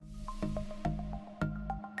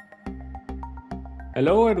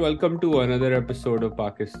Hello and welcome to another episode of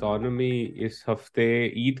पाकिस्तानमी। इस हफ्ते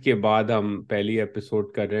ईद के बाद हम पहली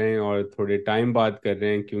एपिसोड कर रहे हैं और थोड़े टाइम बाद कर रहे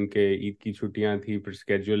हैं क्योंकि ईद की छुट्टियां थी, फिर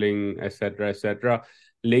स्केड्यूलिंग एसेट्रा एसेट्रा।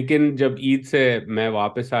 लेकिन जब ईद से मैं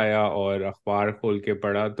वापस आया और अखबार खोल के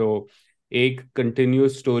पढ़ा तो एक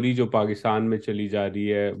कंटिन्यूस स्टोरी जो पाकिस्तान में चली जा रही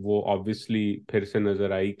है वो ऑब्वियसली फिर से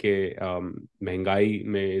नज़र आई कि महंगाई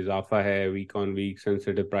में इजाफा है, week on week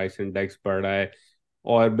sensitive price index बढ़ रहा है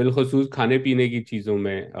और बिलखसूस खाने पीने की चीज़ों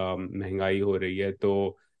में महंगाई हो रही है।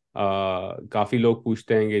 तो काफ़ी लोग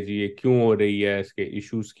पूछते हैं कि जी ये क्यों हो रही है, इसके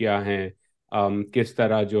इश्यूज क्या हैं, किस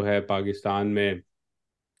तरह जो है पाकिस्तान में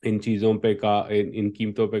इन चीज़ों पे इन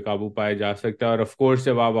कीमतों पे काबू पाया जा सकता है। और ऑफ कोर्स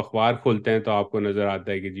जब आप अखबार खोलते हैं तो आपको नज़र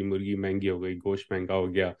आता है कि जी मुर्गी महंगी हो गई, गोश्त महंगा हो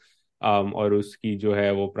गया, और उसकी जो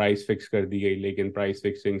है वो प्राइस फिक्स कर दी गई, लेकिन प्राइस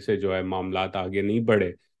फिक्सिंग से जो है मामलात आगे नहीं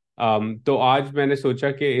बढ़े। तो आज मैंने सोचा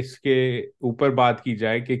कि इसके ऊपर बात की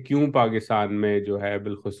जाए कि क्यों पाकिस्तान में जो है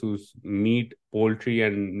बिलखसूस मीट, पोल्ट्री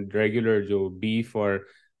एंड रेगुलर जो बीफ और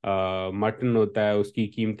मटन होता है उसकी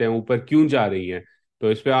कीमतें ऊपर क्यों जा रही हैं।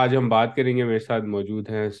 तो इस पे आज हम बात करेंगे। मेरे साथ मौजूद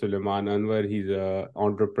हैं Suleman Anwar. He is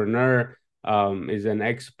entrepreneur, is an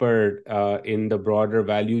expert in the broader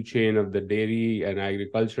value chain of the dairy and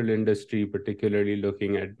agricultural industry, particularly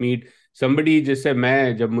looking at meat. Somebody जिससे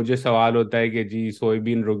मैं, जब मुझे सवाल होता है कि जी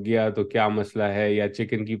सोयाबीन रुक गया तो क्या मसला है, या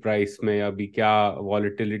चिकन की प्राइस में अभी क्या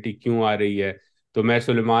वॉलेटिलिटी क्यों आ रही है, तो मैं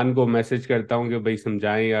सुलेमान को मैसेज करता हूँ कि भाई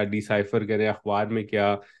समझाएं या डिसाइफर करें अखबार में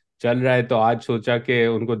क्या चल रहा है। तो आज सोचा कि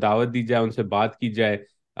उनको दावत दी जाए, उनसे बात की जाए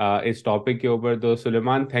इस टॉपिक के ऊपर। तो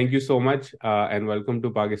Suleman, thank you so much and welcome to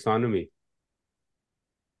Pakistan में।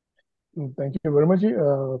 Thank you very much.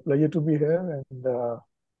 Pleasure to be here, and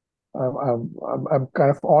I'm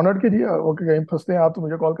kind of honored कि जी ओके कहीं फंसते हैं आप तो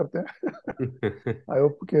मुझे कॉल करते हैं. I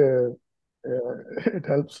hope कि it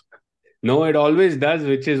helps. No, it always does,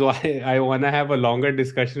 which is why I want to have a longer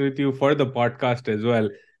discussion with you for the podcast as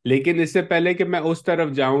well. लेकिन इससे पहले कि मैं उस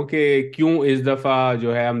तरफ जाऊं कि क्यों इस दफ़ा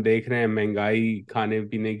जो है हम देख रहे हैं महंगाई खाने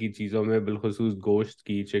पीने की चीज़ों में, बिलखुसूस गोश्त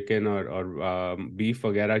की, चिकन और बीफ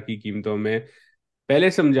वगैरह की कीमतों में,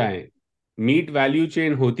 पहले समझाएं मीट वैल्यू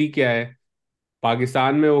चेन होती क्या है,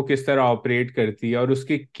 पाकिस्तान में वो किस तरह ऑपरेट करती है, और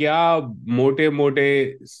उसके क्या मोटे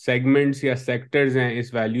मोटे सेगमेंट्स या सेक्टर्स हैं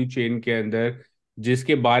इस वैल्यू चेन के अंदर,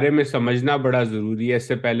 जिसके बारे में समझना बड़ा ज़रूरी है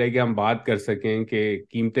इससे पहले कि हम बात कर सकें कि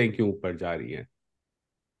कीमतें क्यों ऊपर जा रही हैं।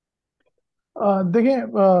 देखिए,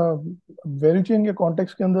 वैल्यू चेन के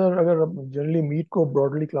कॉन्टेक्स्ट के अंदर अगर जनरली मीट को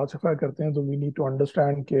ब्रॉडली क्लासिफाई करते हैं तो वी नीड टू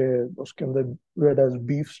अंडरस्टैंड कि उसके अंदर where does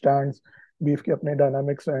beef stands. Beef के अपने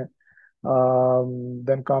डायनामिक्स हैं.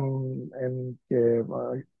 देन कम इन के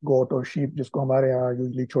गोट और शीप, जिसको हमारे यहाँ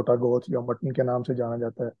यूजली छोटा गोट या मटन के नाम से जाना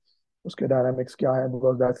जाता है, उसके डायनामिक्स क्या है,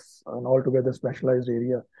 because that's an all together specialised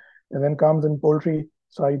area. And then comes in poultry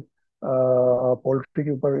side. Poultry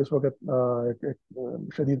के ऊपर इस वक्त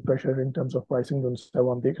एक शदीद pressure in terms of pricing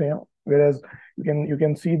जो हम देख रहे हैं. whereas you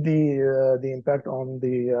can see the impact on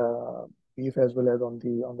the beef as well as on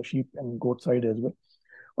the sheep and goat side as well.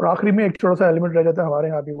 और आखिरी में एक छोटा सा एलिमेंट रह जाता है हमारे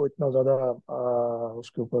यहाँ भी, वो इतना ज्यादा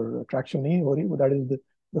उसके ऊपर ट्रैक्शन नहीं हो रही, that is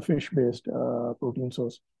the fish based protein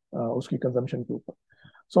source, उसकी कंजम्पशन के ऊपर.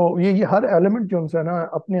 सो ये हर एलिमेंट जो है ना,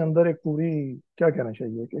 अपने अंदर एक पूरी, क्या कहना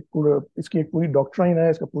चाहिए कि एक पूरा, इसकी एक पूरी डॉक्ट्राइन है,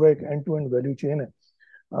 इसका पूरा एक and to and value chain है,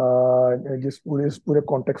 इस पूरे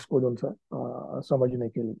कॉन्टेक्स्ट को जो समझने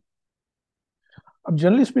के लिए. अब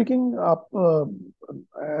जनरली स्पीकिंग आप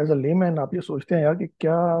एज अ लेमैन आप ये सोचते हैं यार कि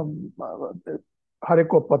क्या, हर एक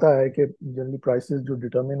को पता है कि जनरली प्राइसेस जो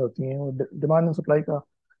डिटरमिन होती हैं वो डिमांड एंड सप्लाई का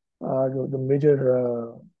जो जो मेजर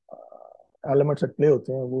एलिमेंट्स एट प्ले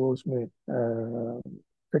होते हैं वो उसमें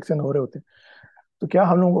फिक्सन हो रहे होते हैं. तो क्या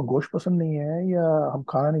हम लोगों को गोश्त पसंद नहीं है, या हम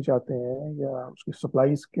खाना नहीं चाहते हैं, या उसकी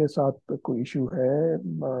सप्लाईज के साथ कोई इशू है?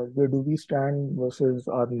 Where do we stand versus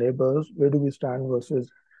our neighbours, where do we stand versus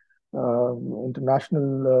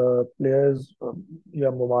international players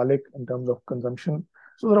या ममालिक इन टर्म्स ऑफ कंजम्पशन?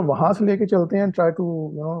 सो जरा वहां से लेके चलते हैं, try to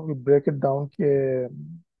break it down के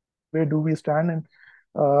वे do we stand and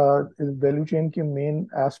value chain के मेन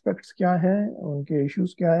एस्पेक्ट्स क्या हैं, उनके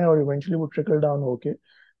इश्यूज क्या हैं, और इवेंचुअली वो ट्रिकल डाउन होके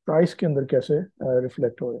प्राइस के अंदर कैसे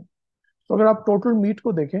रिफ्लेक्ट हो रहे हैं. तो अगर आप टोटल मीट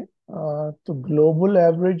को देखें, तो ग्लोबल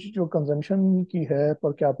एवरेज जो कंजम्पशन की है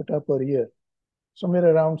per capita per year, somewhere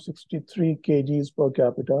around 63 kgs per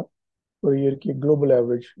capita per year की ग्लोबल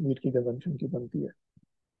एवरेज मीट की कंजम्पशन की बनती है.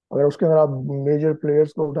 अगर उसके अंदर आप मेजर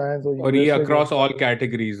प्लेयर्स को उठाएं तो और ये यूएसए जो अक्रॉस ऑल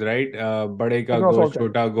कैटेगरीज, राइट? बड़े का अक्रॉस ऑल गोश्त,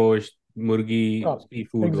 छोटा कैटेगरी. गोश्त, मुर्गी, हाँ, सी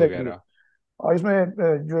फूड एग्जैक्टली. वगैरह। और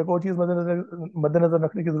इसमें जो एक और चीज़ मद्देनजर मद्देनजर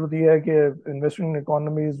रखने की जरूरत यह है कि इन्वेस्टिंग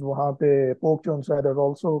इकोनॉमीज वहाँ पे पोक जो है दैट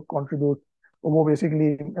आल्सो कंट्रीब्यूट वो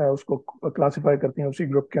बेसिकली उसको क्लासिफाई करती हैं उसी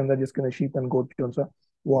ग्रुप के अंदर जिसके अंदर शीप एंड गोट जो सा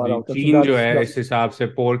वो आ रहा जी, होता है। सो चीन जो दैट्स है द इस हिसाब से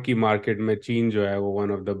पोर्क की मार्केट में चीन जो है वो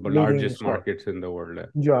one of the leading largest star. Markets in the world है।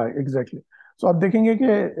 जी हाँ, एग्जैक्टली। सो आप देखेंगे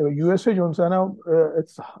कि यूएसए जो है ना,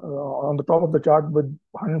 it's on the top of the chart with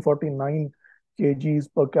 149 KGs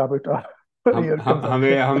per capita per year हमें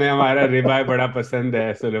कंजम्पशन। हमें हमारा रिबाई बड़ा पसंद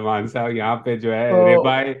है सुलेमान साहब, यहाँ पे जो है तो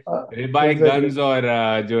रिबाई, रिबाई एग्जैक्टली, गन्स और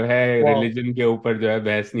जो है वाह, रिलीजन के ऊपर जो है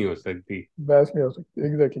बहस नहीं हो सकती। बहस नहीं हो सकती,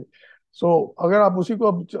 एग्जैक्टली। सो अगर आप उसी को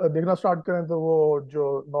अब देखना स्टार्ट करें तो वो जो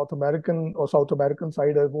नॉर्थ अमेरिकन और साउथ अमेरिकन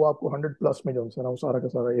साइड है वो आपको 100 प्लस में जो है ना वो सारा का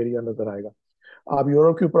सारा एरिया नजर आएगा। आप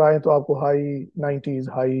यूरोप के ऊपर आए तो आपको हाई 90s,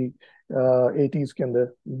 हाई 80s के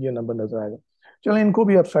अंदर ये नंबर नजर आएगा। चलें, इनको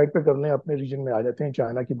भी आप साइड पे कर लें, अपने रीजन में आ जाते हैं,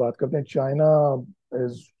 चाइना की बात करते हैं। China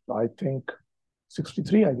is, I think,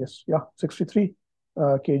 63, I guess, या 63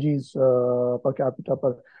 केजीज पर कैपिटा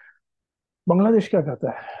पर। बांग्लादेश क्या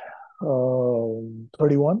कहता है?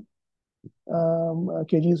 31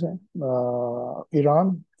 केजीज हैं।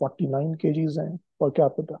 ईरान 49 केजीज हैं per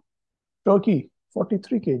capita. Turkey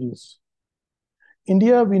 43 KGs.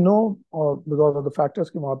 India we know, और बिकॉज ऑफ द फैक्टर्स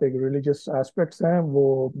कि वहाँ पे रिलीजियस एस्पेक्ट्स हैं,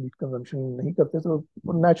 वो मीट कंजम्पशन नहीं करते, तो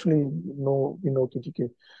नेचुरली नो, वी नो कि ठीक है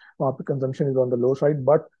वहाँ पे consumption is on the low side.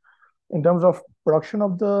 But in terms of production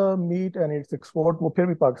of the meat and it's export, वो फिर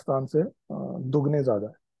भी पाकिस्तान से दुगने ज्यादा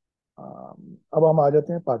है। अब हम आ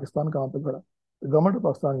जाते हैं पाकिस्तान कहाँ पे खड़ा। गवर्नमेंट ऑफ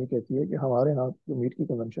पाकिस्तान ये कहती है कि हमारे यहाँ जो मीट की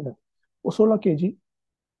कंजम्पशन है वो 16 KG,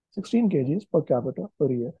 16 KG per capita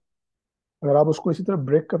per year. अगर आप उसको इसी तरह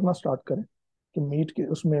ब्रेक करना स्टार्ट करें कि मीट के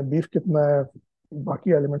उसमें बीफ कितना है,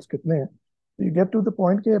 बाकी एलिमेंट्स कितने हैं, तो you get to the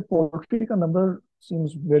point कि पोल्ट्री का number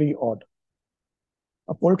seems very odd.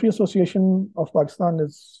 A poultry association of Pakistan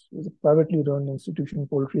is a privately run institution.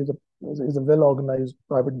 Poultry is a well organized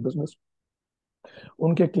private business.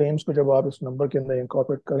 उनके क्लेम्स को जब आप इस नंबर के अंदर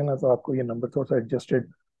इंकॉर्पोरेट करें ना, तो आपको ये नंबर थोड़ा सा एडजस्टेड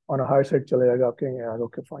ऑन हाई साइड चला जाएगा। आप कहेंगे यार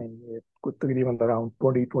ओके फाइन, ये कुछ तकरीबन around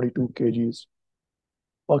 22 KGs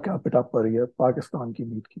per capita per year Pakistan की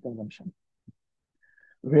मीट की कंजम्पशन।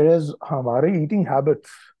 Whereas हमारे eating habits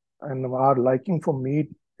and our liking for meat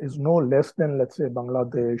is no less than, let's say,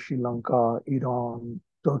 Bangladesh, Sri Lanka, Iran,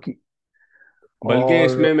 Turkey. बल्कि और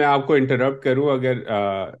इसमें मैं आपको इंटरप्ट करूं,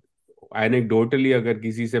 अगर एनेक्डोटली अगर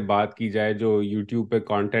किसी से बात की जाए जो यूट्यूब पे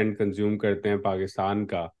कंटेंट कंज्यूम करते हैं पाकिस्तान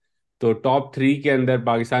का, तो टॉप 3 के अंदर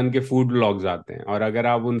पाकिस्तान के फूड व्लॉग्स आते हैं। और अगर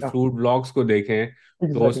आप उन फूड व्लॉग्स को देखें तो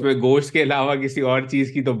एग्जैक्टली, उसमें गोश्त के अलावा किसी और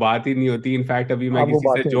चीज़ की तो बात ही नहीं होती। इनफैक्ट अभी मैं आप वो किसी से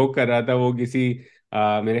बातें नहीं। जोक कर रहा था, वो किसी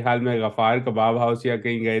मेरे ख्याल में गफार कबाब हाउस या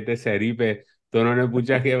कहीं गए थे सहरी पे, तो उन्होंने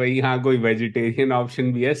पूछा कि भाई यहाँ कोई वेजिटेरियन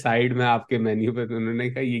ऑप्शन भी है साइड में आपके मेन्यू पे? तो उन्होंने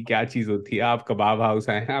कहा ये क्या चीज होती है, आप कबाब हाउस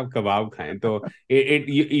आए हैं, आप कबाब खाएं। तो इट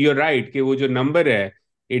you're राइट कि वो जो नंबर है,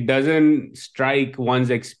 it doesn't strike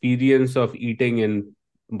one's experience of eating in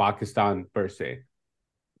Pakistan पर से।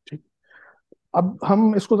 ठीक। अब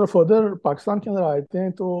हम इसको जरा फर्दर पाकिस्तान के अंदर आते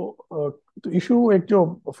हैं तो इशू एक जो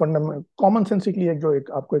फंडामेंटल कॉमन सेंसिकली एक जो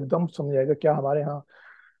एक आपको एकदम समझ आएगा क्या हमारे यहाँ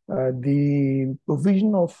दी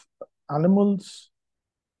प्रोविजन ऑफ एनिमल्स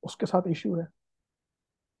उसके साथ इशू है।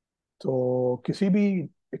 तो किसी भी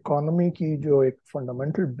इकोनॉमी की जो एक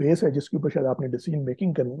फंडामेंटल बेस है जिसके ऊपर शायद आपने डिसीजन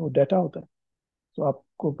मेकिंग करनी है वो डाटा होता है। तो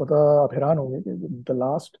आपको पता, आप हैरान होंगे कि the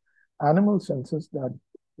last animal census that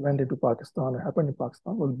went into Pakistan or happened in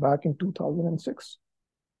Pakistan was back in 2006।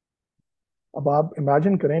 अब आप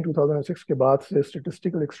इमेजिन करें 2006 के बाद से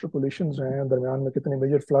स्टेटिस्टिकल एक्सट्रपोलेशंस हैं, दरमियान में कितने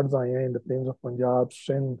मेजर फ्लड्स आए हैं in the planes of Punjab,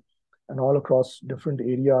 Sindh and all across different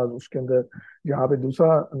areas. उसके अंदर जहाँ पे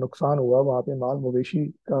दूसरा नुकसान हुआ वहाँ पे माल मवेशी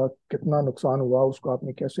का कितना नुकसान हुआ उसको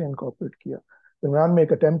आपने कैसे इनकॉर्पोरेट किया। दरमियान में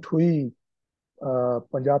एक अटेम्प्ट हुई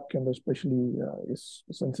पंजाब के अंदर स्पेशली इस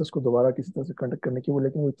सेंसस को दोबारा किसी तरह से कंडक्ट करने की, वो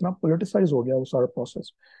लेकिन वो इतना पोलिटिसाइज हो गया वो सारा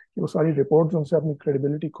प्रोसेस कि वो सारी रिपोर्ट्स उनसे अपनी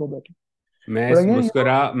क्रेडिबिलिटी खो बैठी। बट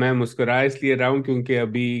अगेन मैं मुस्कुरा इसलिए रहा हूं क्योंकि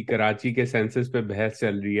अभी कराची के सेंसस पे बहस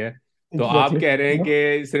चल रही है। तो आप एग्जैक्टली, कह रहे हैं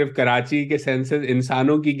कि सिर्फ कराची के सेंसस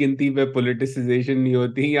इंसानों की गिनती पे पॉलिटिसाइजेशन नहीं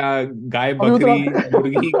होती, या गाय अभी उधर बकरी आते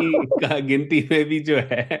मुर्गी की गिनती में भी जो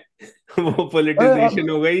है वो अरे पॉलिटिसाइजेशन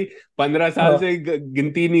हो गई। 15 साल हाँ, से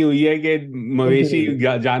गिनती नहीं हुई है कि गलती मवेशी नहीं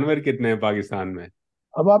है। जानवर कितने हैं पाकिस्तान में।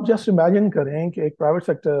 अब आप जस्ट इमेजिन करें कि एक private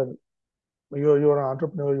sector, you are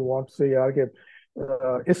entrepreneur, you want say यार कि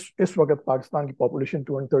इस वक्त पाकिस्तान की पॉपुलेशन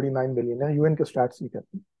 239 मिलियन है, यूएन के स्टैट्स ये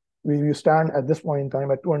कहते हैं। We stand at this point in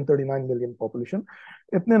time eight 239 million population.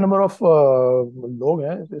 इतने नंबर ऑफ लोग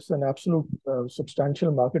हैं, it's an absolute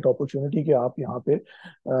substantial market opportunity कि आप यहाँ पे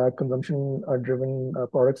कंजम्पशन ड्रिवन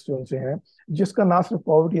प्रोडक्ट्स जो उनसे हैं, जिसका ना सिर्फ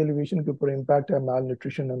पॉवर्टी एलिवेशन के ऊपर इम्पैक्ट है, मैल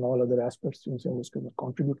nutrition and all other aspects जिनसे हम उसके अंदर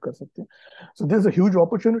कंट्रीब्यूट कर सकते हैं। So this is a huge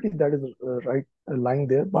opportunity that is right lying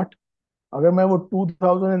there. But अगर मैं वो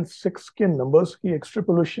 2006 के नंबर्स की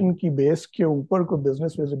एक्सट्रापोलेशन की बेस के ऊपर कोई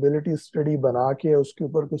बिजनेस विजिबिलिटी स्टडी बना के उसके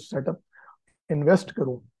ऊपर कुछ सेटअप इन्वेस्ट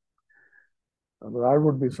करूं, that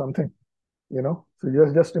would be something, you know. So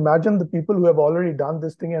just imagine the people who have already done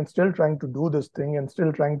this thing and still trying to do this thing and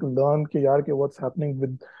still trying to learn कि यार कि what's happening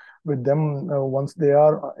with them once they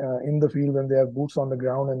are in the field, when they have boots on the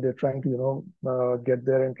ground and they're trying to, you know, get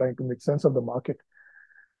there and trying to make sense of the market.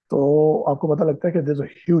 तो आपको पता लगता है कि there's a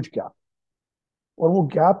huge gap, और वो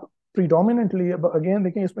gap predominantly, again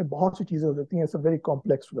देखें इसमें बहुत सी चीजें हो सकती हैं, it's a very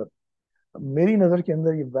complex web. मेरी नजर के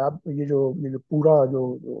अंदर ये जो पूरा जो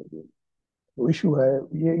इशू है,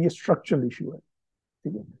 ये स्ट्रक्चरल इशू है।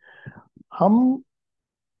 ठीक है। हम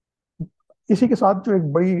इसी के साथ जो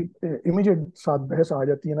एक बड़ी इमीडिएट साथ बहस आ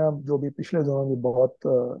जाती है ना, जो भी पिछले दिनों में बहुत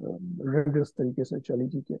रिगरस तरीके से चली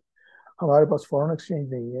थी, कि हमारे पास फॉरेन एक्सचेंज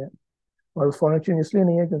नहीं है। हमारे फॉरेन एक्सचेंज इसलिए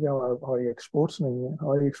नहीं है क्योंकि हमारी एक्सपोर्ट्स नहीं है,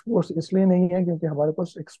 हमारी एक्सपोर्ट्स इसलिए नहीं है क्योंकि हमारे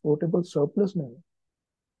पास एक्सपोर्टेबल सरप्लस नहीं है।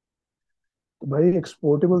 तो भाई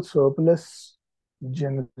एक्सपोर्टेबल सरप्लस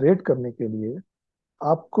जनरेट करने के लिए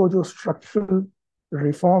आपको जो स्ट्रक्चरल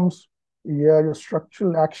रिफॉर्म्स या जो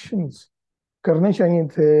स्ट्रक्चरल एक्शंस करने चाहिए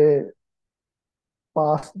थे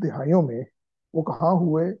पास्ट दिहाइयों में, वो कहाँ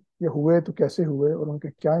हुए, या हुए तो कैसे हुए, और उनके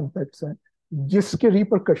क्या इम्पैक्ट्स हैं, जिसके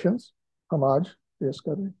रिपरकशंस हम आज फेस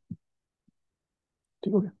कर रहे हैं।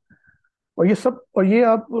 ठीक हो गया। और ये सब, और ये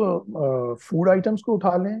आप फूड आइटम्स को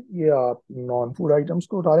उठा लें, ये आप नॉन फूड आइटम्स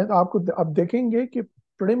को उठा लें, तो आपको आप देखेंगे कि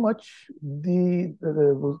pretty much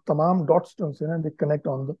वो तमाम डॉट्स जो हैं ना, they connect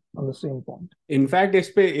on the same point. In fact इस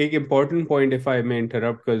पे एक important point, if I may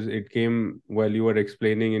interrupt, because it came whale you were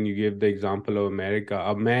explaining and you give the example of America.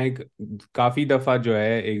 अब मैं काफी दफा जो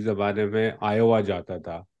है एक जमाने में आयोवा जाता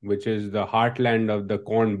था, विच is the heartland of the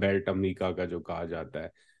corn belt America का जो कहा जाता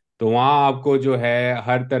है। तो वहाँ आपको जो है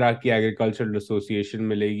हर तरह की एग्रीकल्चरल एसोसिएशन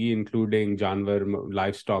मिलेगी, इंक्लूडिंग जानवर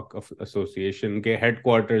लाइफ स्टॉक एसोसिएशन के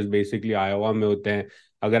हेडक्वार्टर्स बेसिकली आयोवा में होते हैं।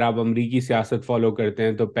 अगर आप अमरीकी सियासत फॉलो करते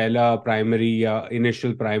हैं तो पहला प्राइमरी या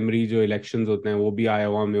इनिशियल प्राइमरी जो इलेक्शंस होते हैं वो भी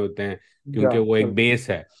आयोवा में होते हैं, या क्योंकि वो एक बिल्कुल। बेस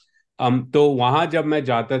है। तो वहां जब मैं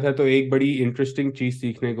जाता था तो एक बड़ी इंटरेस्टिंग चीज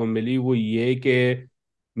सीखने को मिली, वो ये कि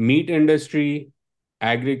meat industry,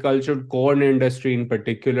 agriculture, corn industry in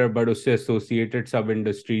particular, but उससे एसोसिएटेड सब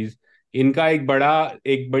इंडस्ट्रीज, इनका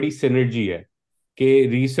एक बड़ी सिनर्जी है कि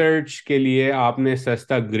रिसर्च के लिए आपने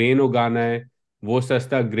सस्ता ग्रेन उगाना है। वो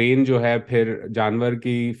सस्ता ग्रेन जो है फिर जानवर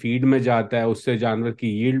की फीड में जाता है, उससे जानवर की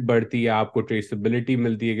यील्ड बढ़ती है, आपको ट्रेसेबिलिटी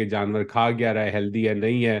मिलती है कि जानवर खा क्या रहा है, हेल्दी है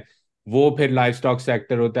नहीं है। वो फिर लाइफ स्टॉक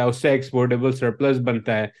सेक्टर होता है, उससे एक्सपोर्टेबल सरप्लस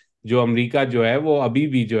बनता है। जो अमेरिका जो है वो अभी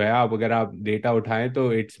भी जो है, आप अगर आप डेटा उठाएं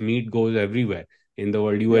तो it's meet goes everywhere in the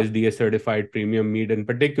world, या USDA certified premium meet in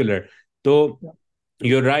particular. तो या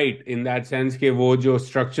you're right in that sense कि वो जो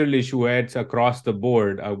structural issue है, it's across the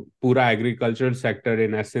board, पूरा agricultural sector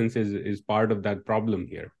in essence is part of that problem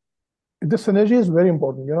here. this synergy is very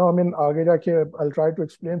important, you know. I mean, आगे जाके I'll try to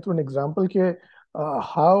explain through an example के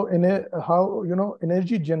how you know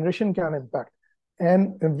energy generation can impact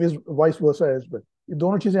and vice versa as well। ये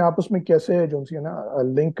दोनों चीजें आपस में कैसे जो सी है ना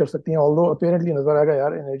लिंक कर सकती हैं, ऑल्दो अपेरेंटली नजर आएगा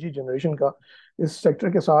यार एनर्जी जनरेशन का इस सेक्टर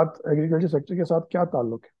के साथ, एग्रीकल्चर सेक्टर के साथ क्या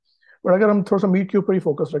ताल्लुक है। पर अगर हम थोड़ा सा मीट के ऊपर ही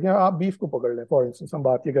फोकस रखें, आप बीफ को पकड़ लें फॉर इंस्टेंस, हम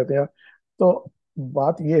बात ये करते हैं, तो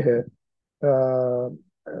बात ये है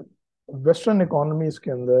वेस्टर्न इकोनॉमीज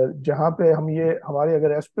के अंदर जहाँ पे हम ये हमारी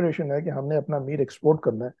अगर एस्पिरेशन है कि हमने अपना मीट एक्सपोर्ट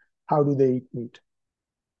करना है, how do they eat meat,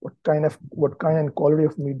 what kind and quality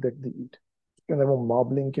of meat that they ईट। उसके अंदर वो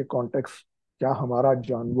मॉबलिंग के कॉन्टेक्स्ट, क्या हमारा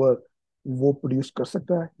जानवर वो प्रोड्यूस कर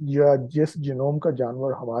सकता है, या जिस जिनोम का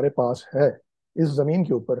जानवर हमारे पास है इस जमीन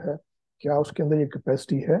के ऊपर है, क्या उसके अंदर ये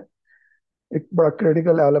कैपेसिटी है। एक बड़ा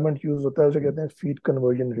क्रिटिकल एलिमेंट यूज होता है, उसे कहते हैं feed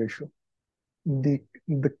conversion ratio. the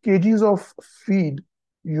the kgs of feed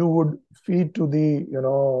you would feed to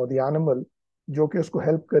the animal, जो कि उसको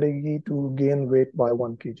हेल्प करेगी to gain weight by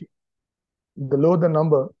 1 kg। the lower the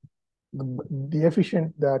number, the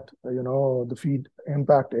efficient that the feed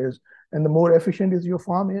impact is, and the more efficient is your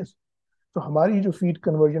farm is। तो हमारी जो feed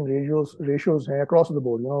conversion ratios हैं across the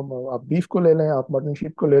board, आप beef को ले लें, आप mutton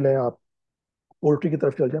sheep को ले लें, आप पोल्ट्री की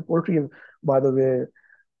तरफ चल जाएं, poultry by the way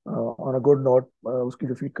on a good note, उसकी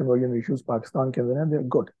जो फीड कन्वर्जन रेशियोज पाकिस्तान के अंदर हैं, they are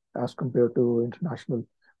good as compare to international.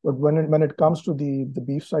 But when it comes to the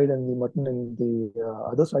beef side and the mutton and the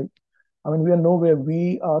other side, I mean we are nowhere, we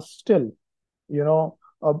are still, you know,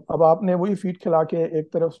 अब आपने वही feed खिला के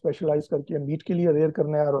एक तरफ specialise करके meet के लिए रेयर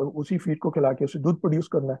करना है, और उसी फीड को खिला के उसे दूध प्रोड्यूस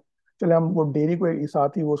करना है। चले हम वो डेयरी को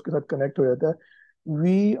साथ ही वो उसके साथ कनेक्ट हो जाता है।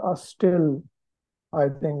 We are still, I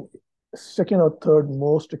think, second और थर्ड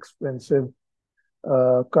मोस्ट एक्सपेंसिव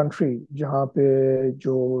कंट्री जहाँ पे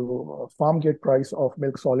जो farm gate price of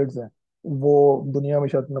milk solids हैं वो दुनिया में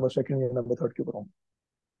शायद नंबर सेकंड या नंबर थर्ड के ऊपर होंगे।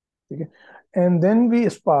 ठीक है। एंड देन वी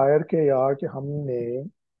एस्पायर के यार कि हमने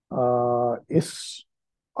इस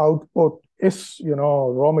आउटपुट, इस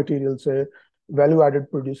रॉ मटेरियल से वैल्यू एडेड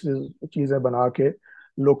प्रोड्यूस चीजें बना के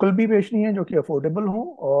लोकल भी बेचनी है जो कि अफोर्डेबल हो,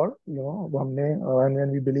 और वो हमने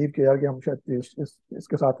एंड वी बिलीव कि यार कि हम शायद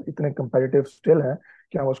इसके साथ इतने कंपेटिटिव स्टिल हैं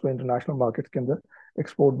कि हम उसको इंटरनेशनल मार्केट के अंदर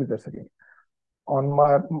एक्सपोर्ट भी कर सकेंगे। On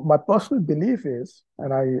my personal belief is,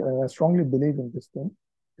 and I strongly believe in this thing,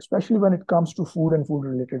 especially when it comes to food and food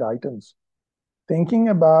related items, thinking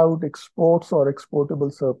about exports or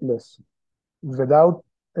exportable surplus without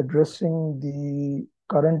addressing the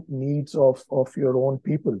current needs of your own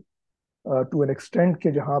people to an extent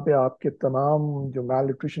कि जहाँ पे आपके तमाम जो माल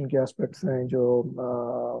nutrition के aspects हैं, जो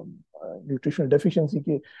nutritional deficiency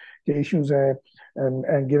के इश्यूज हैं,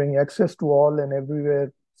 and giving access to all and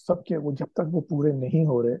everywhere, सबके वो जब तक वो पूरे नहीं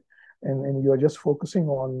हो रहे, and you are just focusing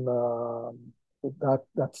on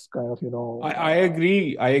that's kind of I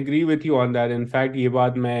agree with you on that. In fact ये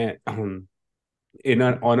बात मैं इन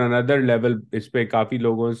ऑन अनदर लेवल इस पे काफी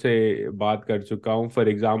लोगों से बात कर चुका हूँ। फॉर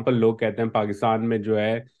एग्जांपल, लोग कहते हैं पाकिस्तान में जो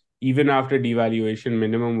है, even after devaluation,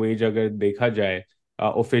 minimum wage अगर देखा जाए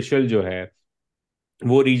ऑफिशियल जो है,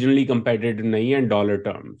 वो रीजनली competitive नहीं है in dollar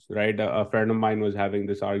terms, right? A friend of mine was having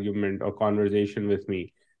this argument or conversation with me,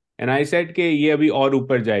 and I said कि ये अभी और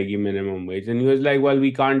ऊपर जाएगी minimum wage, and he was like, well,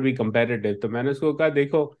 we can't be competitive। तो मैंने उसको कहा,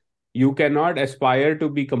 देखो, you cannot aspire to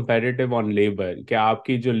be competitive on labor, कि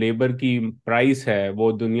आपकी जो लेबर की प्राइस है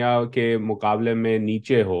वो दुनिया के मुकाबले में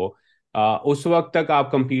नीचे हो, उस वक्त तक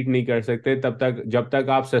आप compete नहीं कर सकते, तब तक जब तक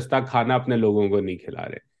आप सस्ता खाना अपने लोगों को नहीं खिला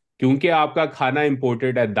रहे। क्योंकि आपका खाना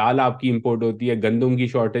इंपोर्टेड है, दाल आपकी इंपोर्ट होती है, गंदम की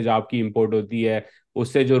शॉर्टेज आपकी इंपोर्ट होती है,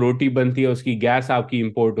 उससे जो रोटी बनती है उसकी गैस आपकी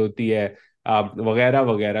इंपोर्ट होती है, वगैरह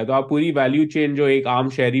वगैरह। तो आप पूरी वैल्यू चेन, जो एक आम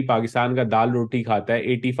शहरी पाकिस्तान का दाल रोटी खाता है,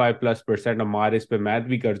 85+% हमारे इस पे मैथ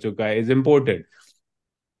भी कर चुका है, इज इम्पोर्टेड।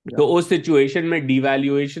 तो yeah, उस सिचुएशन में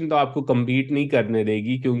डिवैल्यूएशन तो आपको compete नहीं करने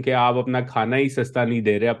देगी, क्योंकि आप अपना खाना ही सस्ता नहीं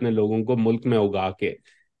दे रहे अपने लोगों को मुल्क में उगा के।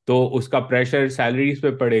 तो उसका प्रेशर सैलरीज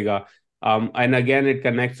पे पड़ेगा। And again it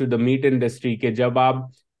connects to the meat industry, के जब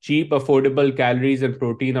आप cheap affordable calories and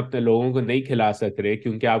protein अपने लोगों को नहीं खिला सक रहे,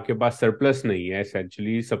 क्योंकि आपके पास सरप्लस नहीं है,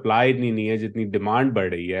 एसेंचुअली सप्लाई इतनी नहीं है जितनी डिमांड बढ़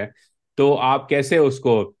रही है, तो आप कैसे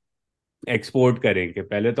उसको एक्सपोर्ट करेंगे?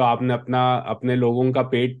 पहले तो आपने अपना अपने लोगों का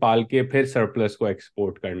पेट पाल के फिर सरप्लस को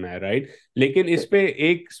एक्सपोर्ट करना है, राइट? लेकिन इस पे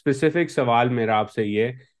एक स्पेसिफिक सवाल मेरा आपसे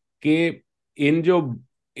ये, कि इन जो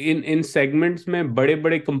इन इन सेगमेंट्स में बड़े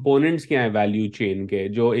बड़े कंपोनेंट्स क्या हैं वैल्यू चेन के,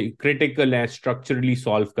 जो क्रिटिकल हैं स्ट्रक्चरली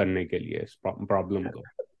सॉल्व करने के लिए इस प्रॉब्लम को?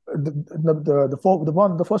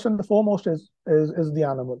 the first and the foremost is the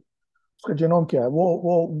animal, उसका जीनोम क्या है,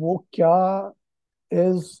 वो क्या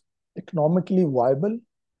is economically viable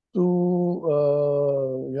to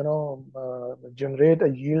generate a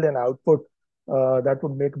yield and output that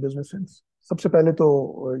would make business sense। सबसे पहले तो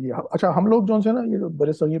ये अच्छा, हम लोग जो है ना, ये जो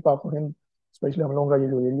बड़े सही पाक हिंद, स्पेशली हम लोगों का ये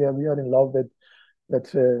जो एरिया है, we are in love with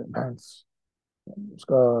let's say भैंस,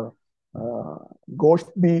 उसका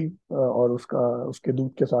गोश्त भी और उसके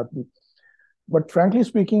दूध के साथ भी। But frankly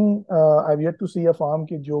speaking I have yet to C a farm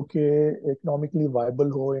की जो कि इकोनॉमिकली वाइबल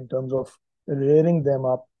हो in terms of rearing them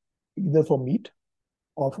up either for meat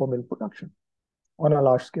or for milk production on a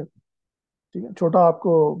large scale। ठीक है, छोटा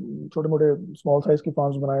आपको छोटे मोटे स्मॉल साइज की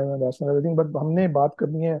फार्म्स बनाए हुए हैं, दैट्स एवरीथिंग, बट हमने बात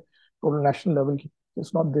करनी है टोटल नेशनल लेवल की,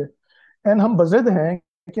 इट्स नॉट देयर। एंड हम बज़िद हैं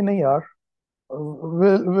कि नहीं यार,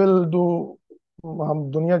 विल विल डू, हम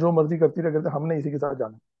दुनिया जो मर्जी करती रहे, करते हमने इसी के साथ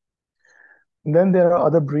जाना। Then there are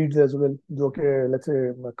other breeds as well, जो कि लेट्स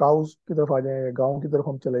से काउस की तरफ आ जाए, गाँव की तरफ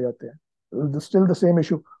हम चले जाते हैं, still the same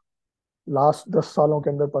issue. Last 10 सालों के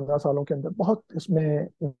अंदर, 15 सालों के अंदर बहुत इसमें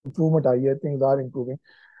इम्प्रूवमेंट आई है, things are improving,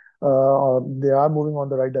 they are moving on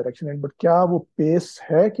the right direction and, but क्या वो पेस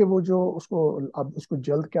है कि वो जो उसको अब उसको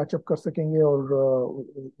जल्द कैचअप कर सकेंगे और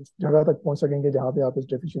उस जगह तक पहुंच सकेंगे जहां पे आप इस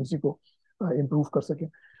डेफिशिएंसी को इम्प्रूव कर सकें?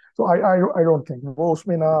 तो आई आई आई डोंट थिंक वो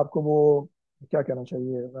उसमें ना आपको वो क्या कहना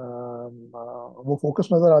चाहिए, वो फोकस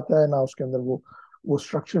नजर आता है ना उसके अंदर वो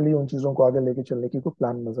स्ट्रक्चरली उन चीजों को आगे लेके चलने की कोई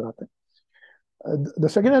प्लान नजर आता है। The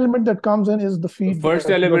second element that comes in is the feed first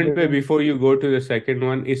that you are element पे, giving। Before you go to the second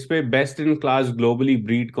one, इस पे best in class globally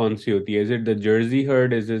breed कौन सी होती है? Is it the Jersey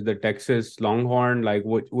herd, is it the Texas longhorn, like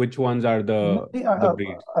which ones are the नहीं,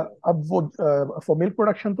 breed? अब वो फॉर मिल्क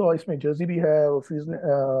प्रोडक्शन तो इसमें जर्सी भी है और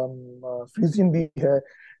फ्रीजियन भी है,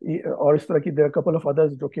 और इस तरह की देयर कपल ऑफ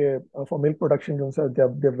अदर्स जो कि फॉर मिल्क प्रोडक्शन जो है they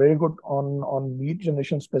are very good on on meat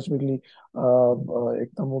generation specifically.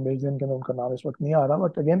 एकदम वो म्यूजियम के अंदर उनका नाम इस वक्त नहीं आ रहा,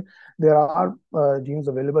 but again there are genes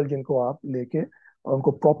available जिनको आप लेके और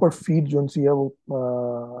उनको प्रॉपर फीड जो सी है वो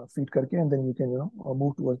फीड करके, and then you can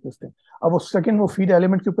move towards this thing. अब वो सेकंड वो फीड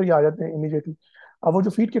एलिमेंट के ऊपर ही आ जाते हैं इमीडिएटली। अब वो जो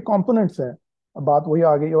फीड के कंपोनेंट्स हैं, अब बात वही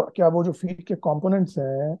आ गई, क्या वो जो फीड के कंपोनेंट्स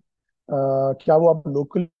हैं क्या वो आप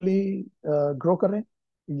लोकली ग्रो कर रहे हैं,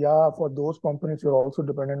 या for those components you are also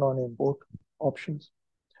dependent on import options.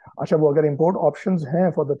 अच्छा, वो अगर इंपोर्ट ऑप्शंस हैं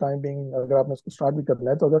फॉर द टाइम बिंग, अगर आपने उसको स्टार्ट भी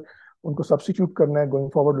करना है, तो अगर उनको सब्स्टिट्यूट करना है गोइंग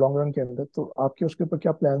फॉरवर्ड लॉन्ग रन के अंदर, तो आपके उसके ऊपर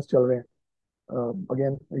क्या प्लान्स चल रहे हैं?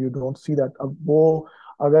 Again you don't see that. अब वो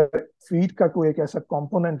अगर फीड का कोई एक ऐसा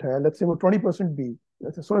कंपोनेंट है, लेट्स से वो 20% भी,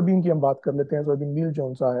 जैसे सोयाबीन की हम बात कर लेते हैं, सोयाबीन मील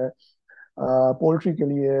जो सा है, पोल्ट्री के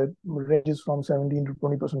लिए ranges from 17 to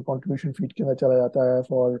 20% contribution feed के अंदर चला जाता है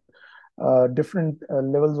for different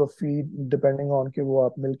levels of feed, depending on कि वो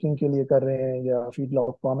आप मिल्किंग के लिए कर रहे हैं या फीड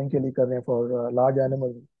लॉट फार्मिंग के लिए कर रहे हैं फॉर लार्ज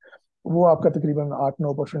एनिमल। वो आपका तकरीबन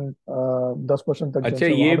 8-9%, 10% तक जो अच्छा,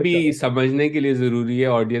 है ये वहां पे भी चल जाता है। समझने के लिए जरूरी है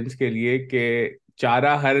ऑडियंस के लिए कि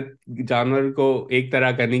चारा हर जानवर को एक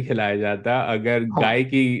तरह का नहीं खिलाया जाता। अगर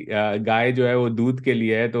हाँ, गाय जो है वो दूध के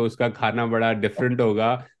लिए है तो उसका खाना बड़ा डिफरेंट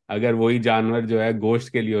होगा। अगर वही जानवर जो है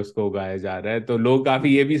गोश्त के लिए उसको उगाया जा रहा है, तो लोग काफी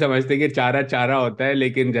ये भी समझते हैं कि चारा चारा होता है,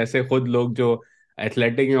 लेकिन जैसे खुद लोग जो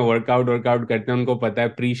एथलेटिक में वर्कआउट वर्कआउट करते हैं उनको पता है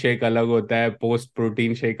प्री शेक अलग होता है, पोस्ट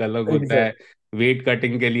प्रोटीन शेक अलग होता है, एग्जैक्ट। वेट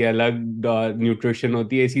कटिंग के लिए अलग न्यूट्रिशन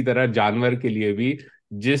होती है। इसी तरह जानवर के लिए भी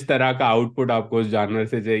जिस तरह का आउटपुट आपको उस जानवर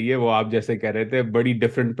से चाहिए, वो आप जैसे कह रहे थे बड़ी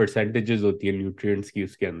डिफरेंट परसेंटेजेस होती है न्यूट्रिएंट्स की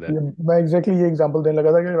उसके अंदर। मैं एग्जैक्टली ये एग्जांपल देने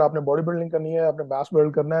लगा था कि अगर आपने बॉडी बिल्डिंग करनी है, आपने मास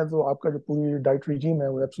बिल्ड करना है, तो आपका जो पूरी डाइट रिजीम है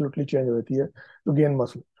वो एब्सोल्युटली चेंज होती है to gain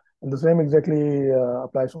muscle. The same exactly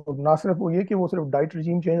applies. ना सिर्फ वो ये कि वो सिर्फ डाइट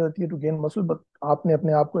रिजीम चेंज होती है टू गेन मसल, बट आपने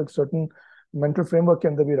अपने आप को एक सर्टन मेंटल फ्रेमवर्क के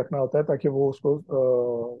अंदर भी रखना होता है ताकि वो उसको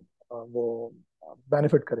वो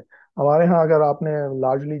बेनिफिट करे। हमारे यहाँ अगर आपने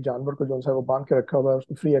लार्जली जानवर को जो है वो बांध के रखा हुआ है,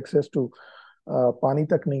 उसको फ्री एक्सेस टू पानी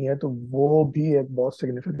तक नहीं है, तो वो भी एक बहुत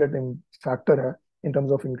सिग्निफिकेंट फैक्टर है in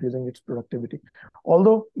terms of increasing its productivity.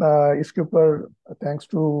 Although इसके ऊपर thanks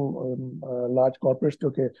to large corporates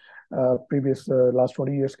जो कि previous last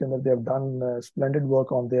 20 years के अंदर they have done splendid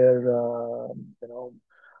work on their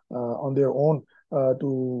on their own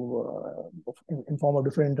to in form of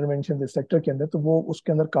different interventions इस sector के अंदर, तो वो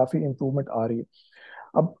उसके अंदर काफी इम्प्रूवमेंट आ रही है।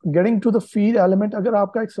 अब getting to the feed element, अगर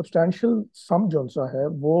आपका एक सब्सटैंशियल सम जो सा है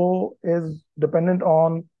वो is dependent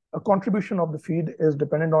on a contribution of the feed is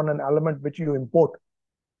dependent on an element which you import,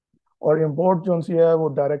 और इम्पोर्ट जो सी है वो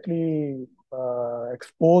डायरेक्टली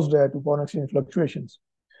एक्सपोज्ड है to foreign exchange fluctuations.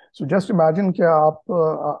 So just imagine कि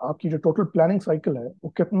आपकी जो टोटल प्लानिंग साइकिल है वो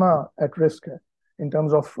कितना एट रिस्क है in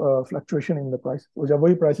terms of fluctuation in the price. तो जब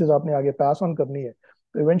वही प्राइसेस आपने आगे पास ऑन करनी है,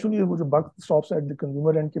 तो इवेंचुअली वो जो buck stops at the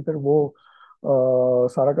consumer end की, फिर वो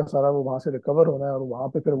सारा का सारा वो वहां से रिकवर होना है, और वहां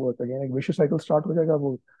पे फिर वो अगेन एक विशियस साइकिल स्टार्ट हो जाएगा।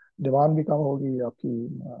 वो डिमांड भी कम होगी आपकी,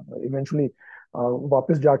 इवेंचुअली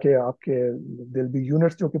वापस जाके आपके दिल बी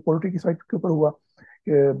यूनिट्स, जो कि पोल्ट्री की साइड के ऊपर हुआ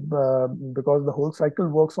कि because the whole cycle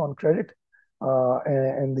works on credit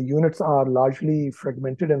and the units are largely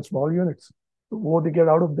fragmented and small units, तो वो they get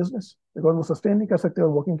out of business because वो सस्टेन नहीं कर सकते, और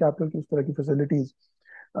वर्किंग कैपिटल की उस तरह की facilities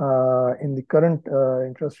in the current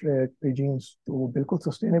interest rate regimes तो वो बिल्कुल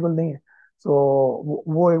सस्टेनेबल नहीं है। सो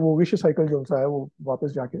वो विशेष साइकिल जो सा है वो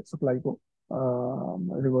वापस जाके सप्लाई को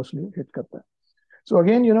रिवर्सली हिट करता है। So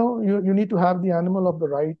again, you need to have the animal of the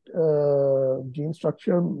right gene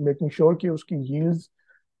structure, making sure कि उसकी yields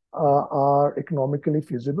are economically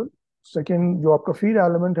feasible. Second, जो आपका feed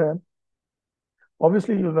element है,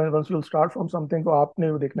 obviously once you'll start from something, तो आपने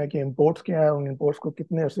वो देखना है कि imports क्या है, उन imports को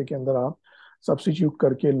कितने अरसे के अंदर आप substitute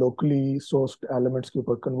करके locally sourced elements के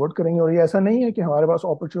ऊपर convert करेंगे। और ये ऐसा नहीं है कि हमारे पास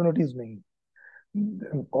opportunities नहीं,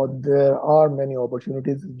 और there are many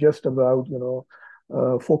opportunities, just about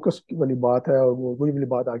focus वाली बात है, और वो वही वाली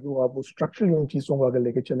बात आगे वो आप वो स्ट्रक्चरली उन चीजों को अगर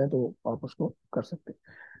लेके चलें तो आप उसको कर सकते हैं।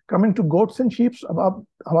 Coming to goats and sheeps, अब आप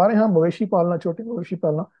हमारे यहाँ मवेशी पालना, छोटे मवेशी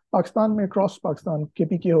पालना, पाकिस्तान में क्रॉस पाकिस्तान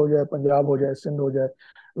केपीके हो जाए, पंजाब हो जाए, सिंध हो जाए,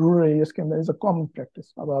 रूरल एरियाज के अंदर इज अ कॉमन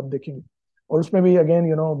प्रैक्टिस। अब आप देखेंगे, और उसमें भी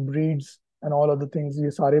again breeds and all other things, ये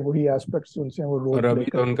सारे वही एस्पेक्ट्स उनसे वो रोल और प्ले अभी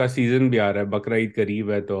तो करते हैं। उनका सीजन भी आ रहा है, बकरा ईद करीब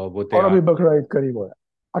है तो अब वो और तैयार। अभी बकरा ईद करीब हो रहा है।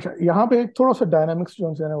 अच्छा, यहाँ पे एक थोड़ा सा डायनामिक्स जो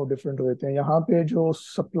है ना वो डिफरेंट होते हैं। यहाँ पे जो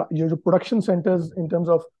सप्लाई, ये जो production centres in terms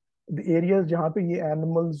of the areas जहाँ पे ये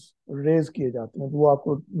एनिमल्स रेज किए जाते हैं, तो वो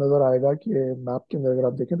आपको नजर आएगा कि मैप के अंदर अगर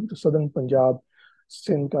आप देखें तो सदर्न पंजाब,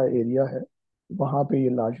 सिंध का एरिया है, वहाँ पे ये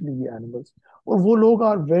लार्जली ये एनिमल्स, और वो लोग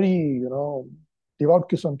आर वेरी डिवोट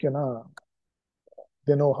किस्म के ना,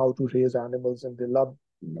 they know how to raise animals and they love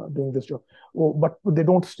doing this job. Oh, but they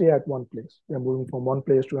don't stay at one place. They're moving from one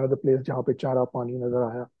place to another place जहाँ पे चारा पानी नजर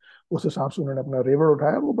आया, उस हिसाब से उन्होंने अपना रेवड़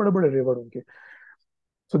उठाया, वो बड़े बड़े रेवड़ उनके।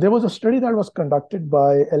 So there was a study that was conducted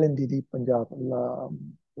by LNDD Punjab,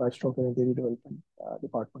 Livestock and Dairy Development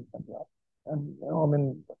Department Punjab, and I mean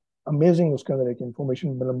amazing उसके अंदर एक इंफॉर्मेशन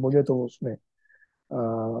मतलब मुझे तो उसने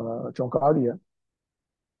चौंका दिया।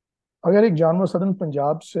 अगर एक जानवर सदर्न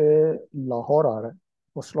पंजाब से लाहौर आ रहा है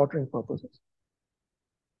फॉर स्लॉटरिंग पर्पसेस,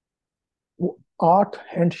 वो 8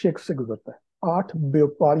 हैंडशेक से गुजरता है, 8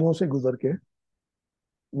 व्यापारियों से गुजर के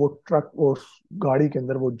वो ट्रक और गाड़ी के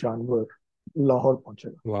अंदर वो जानवर लाहौर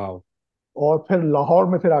पहुंचेगा। वाह। और फिर लाहौर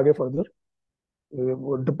में फिर आगे फर्दर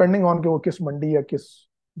वो डिपेंडिंग ऑन कि वो किस मंडी या किस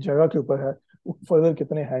जगह के ऊपर है, वो फर्दर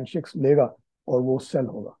कितने हैंडशेक्स लेगा और वो सेल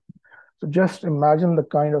होगा। So just imagine the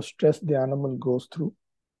kind of stress the animal goes through.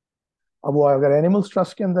 अब वो अगर एनिमल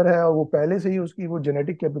स्ट्रेस के अंदर है और वो पहले से ही उसकी वो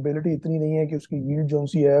जेनेटिक कैपेबिलिटी इतनी नहीं है कि उसकी यील्ड जो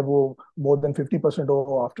सी है वो मोर देन 50%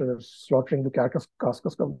 हो after slaughtering the carcass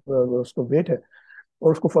carcass का उसको वेट है,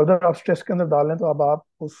 और उसको फर्दर आप स्ट्रेस के अंदर डाल लें, तो अब आप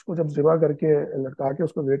उसको जब ज़िबा करके लटका के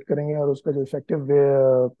उसको वेट करेंगे और उसका जो इफेक्टिव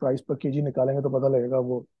प्राइस पर केजी निकालेंगे तो पता लगेगा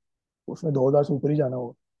वो उसमें 2,000 से ऊपर ही जाना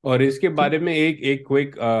होगा। और इसके ठीक। बारे में एक एक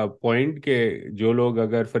क्विक पॉइंट के, जो लोग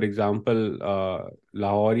अगर फॉर एग्जांपल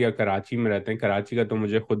लाहौर या कराची में रहते हैं, कराची का तो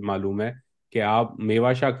मुझे खुद मालूम है कि आप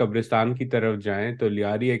मेवाशाह कब्रिस्तान की तरफ जाएं तो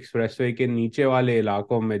लियारी एक्सप्रेसवे के नीचे वाले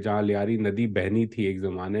इलाकों में जहाँ लियारी नदी बहनी थी एक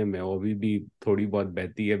ज़माने में, वो अभी भी थोड़ी बहुत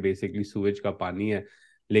बहती है, बेसिकली सूरज का पानी है।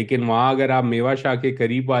 लेकिन वहाँ अगर आप मेवाशाह के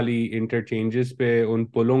करीब वाली इंटरचेंजेस पे उन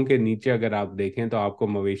पुलों के नीचे अगर आप देखें तो आपको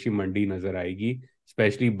मवेशी मंडी नज़र आएगी,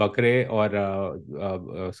 स्पेशली बकरे और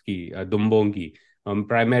उसकी दुम्बों की,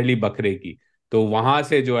 प्राइमरली बकरे की। तो वहां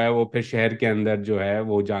से जो है वो फिर शहर के अंदर जो है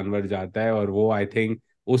वो जानवर जाता है, और वो आई थिंक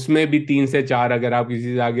उसमें भी 3 से 4, अगर आप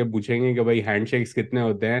किसी से आगे पूछेंगे कि भाई हैंडशेक्स कितने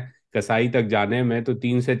होते हैं कसाई तक जाने में, तो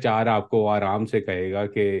 3 से 4 आपको आराम से कहेगा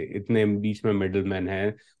कि इतने बीच में मिडिल मैन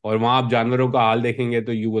है। और वहां आप जानवरों का हाल देखेंगे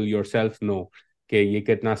तो यू विल योरसेल्फ नो कि ये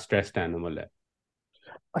कितना स्ट्रेस्ड एनिमल है।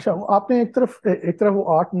 अच्छा, वो आपने एक तरफ वो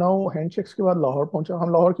 8-9 हैंडशेक्स के बाद लाहौर पहुंचा।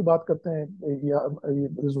 हम लाहौर की बात करते हैं, या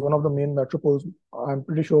is one of the main metropolis. I am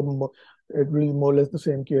pretty sure it will more less the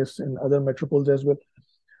same case in other metropolis as well.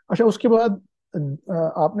 अच्छा, उसके बाद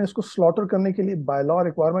आपने इसको स्लॉटर करने के लिए बाय लॉ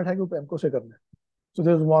रिक्वायरमेंट है कि वो पेमको से करना है। So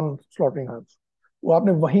there is one slaughtering house, वो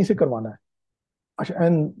आपने वहीं से करवाना है। अच्छा,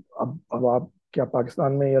 एंड अब आप क्या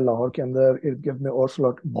पाकिस्तान में या लाहौर के अंदर इर्द गिर्द में और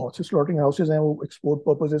स्लॉट बहुत से स्लॉटिंग हाउसेज हैं, वो एक्सपोर्ट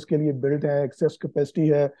पर्पसेस के लिए बिल्ड हैं, एक्सेस कैपेसिटी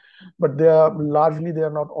है, but they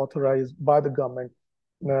are not authorised by the government.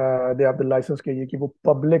 They have the license के लिए कि वो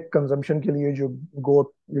पब्लिक कंजम्पशन के लिए जो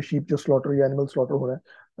गोट या शीप जो स्लॉटर या एनिमल स्लॉटर हो रहे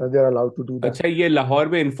हैं, they are allowed to do that. अच्छा, ये लाहौर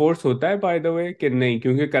में इन्फोर्स होता है बाय द वे कि नहीं?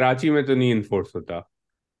 क्योंकि कराची में तो नहीं इन्फोर्स होता।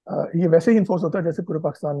 ये वैसे ही इन्फोर्स होता है जैसे पूरे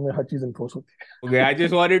पाकिस्तान में हर चीज इन्फोर्स होती okay, I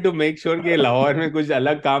just wanted to make sure कि लाहौर में कुछ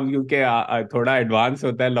अलग काम, क्योंकि थोड़ा एडवांस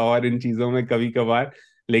होता है लाहौर इन चीजों में कभी कभार।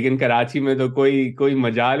 लेकिन कराची में तो कोई कोई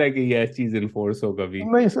मजाल है कि ये चीज इन्फोर्स हो कभी?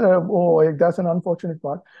 है। नहीं सर, वो एक that's an unfortunate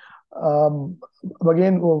part.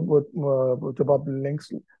 Again वो जब आप लिंक्स,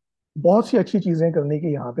 बहुत सी अच्छी चीजें करने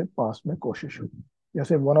की यहाँ पे पास्ट में कोशिश हुई।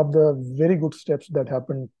 जैसे one of the very good steps that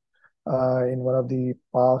happened in one of the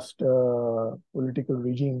past political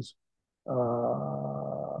regimes,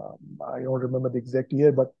 I don't remember the exact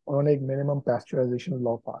year, but उन्होंने एक मिनिमम पैस्चराइजेशन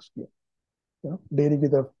लॉ पास किया, डेयरी की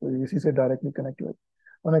तरफ इसी से डायरेक्टली कनेक्ट हुआ।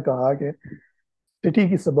 उन्होंने कहा कि सिटी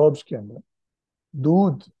की सबर्ब्स के अंदर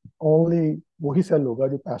दूध ओनली वही सेल होगा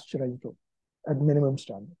जो पैस्चराइज्ड हो एट मिनिमम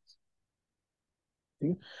स्टैंडर्ड। ठीक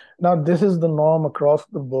है। Now this is the norm across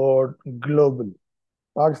the board global.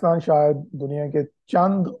 Pakistan शायद दुनिया के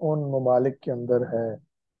चंद उन ममालिक के अंदर है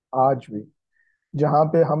आज भी जहाँ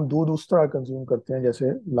पे हम दूध उस तरह कंज्यूम करते हैं जैसे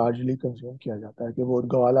लार्जली कंज्यूम किया जाता है, कि वो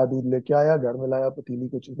गवाला दूध लेके आया, घर में लाया, पतीली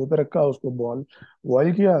को चूल्हे पे रखा, उसको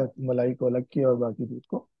बॉयल किया, मलाई को अलग किया और बाकी दूध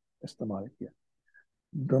को इस्तेमाल किया।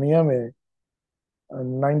 दुनिया में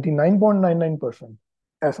 99.99%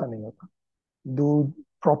 ऐसा नहीं होता। दूध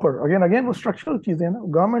प्रॉपर, अगेन अगेन वो स्ट्रक्चरल चीजें हैं ना,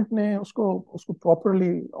 गवर्नमेंट ने उसको उसको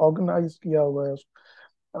प्रॉपरली ऑर्गेनाइज किया हुआ है।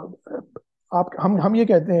 आप हम ये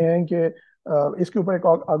कहते हैं कि इसके ऊपर एक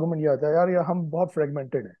आर्गुमेंट ये आता है, यार ये हम बहुत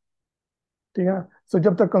फ्रेगमेंटेड है। ठीक है ना। सो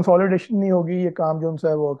जब तक कंसोलिडेशन नहीं होगी ये काम जो उनसे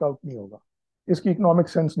है वो वर्कआउट नहीं होगा, इसकी इकोनॉमिक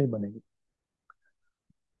सेंस नहीं बनेगी।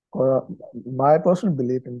 और my personal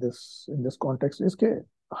belief in this context is के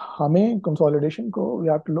हमें कंसोलिडेशन को we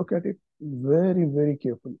have to look at it very very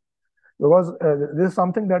carefully, because this is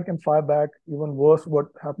something that can fire back even worse what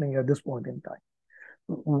happening at this point in time.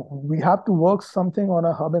 We have to work something on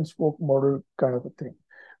a hub and spoke model kind of a thing,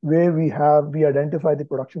 where we identify the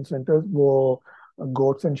production centers, वो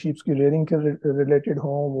goats and sheep की rearing के related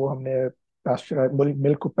हों, वो हमने pasture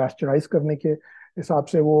milk को pasteurise करने के हिसाब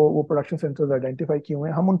से वो प्रोडक्शन सेंटर्स आइडेंटिफाई किए हुए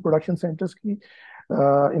हैं। हम उन प्रोडक्शन सेंटर्स की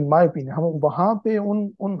इन माय ओपिनियन हम वहाँ पे उन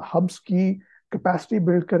उन हब्स की कैपेसिटी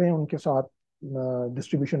बिल्ड करें, उनके साथ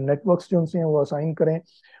डिस्ट्रीब्यूशन नेटवर्क्स जो उनसे हैं वो असाइन करें,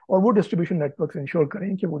 और वो डिस्ट्रीब्यूशन नेटवर्क्स इंश्योर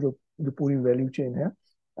करें कि वो जो जो पूरी वैल्यू चेन है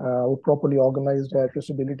वो प्रॉपरली ऑर्गेनाइज्ड है,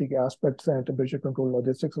 ट्रेसेबिलिटी के एस्पेक्ट्स हैं, टेम्परेचर कंट्रोल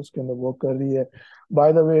लॉजिस्टिक्स उसके अंदर वर्क कर रही है।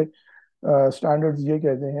 बाय द वे, स्टैंडर्ड्स ये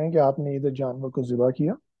कहते हैं कि आपने इधर जानवर को ज़िबा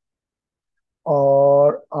किया,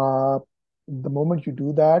 और आप the moment you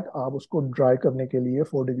do that आप उसको ड्राई करने के लिए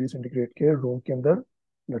 4 डिग्री सेंटीग्रेड के रूम के अंदर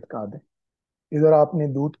लटका दें। इधर आपने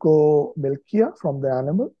दूध को मिल्क किया from the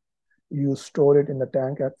animal, you store it in the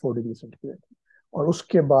tank at 4 degree centigrade, और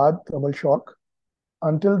उसके बाद thermal shock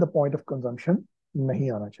until the point of consumption नहीं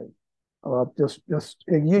आना चाहिए। अब आप जस्ट जस्ट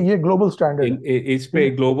एक ये ग्लोबल स्टैंडर्ड है, इस ठीक पे है।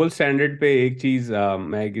 ग्लोबल स्टैंडर्ड पे एक चीज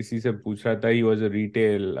मैं किसी से पूछ रहा था, he was a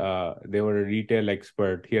retail, they were a retail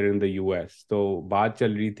expert here in the US, तो बात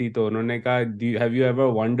चल रही थी तो उन्होंने कहा, have you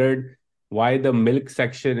ever wondered why the milk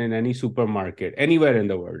section in any supermarket anywhere in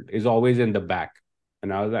the world is always in the back?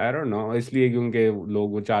 And I was, I don't know, इसलिए क्योंकि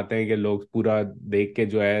लोग वो चाहते हैं कि लोग पूरा देख के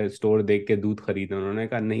जो है स्टोर देख के दूध खरीदें। उन्होंने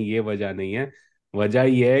कहा नहीं, ये वजह नहीं है। वजह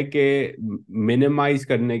यह है कि मिनिमाइज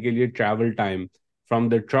करने के लिए travel time from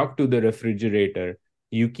the truck to the refrigerator,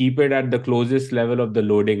 you keep it at the closest level of the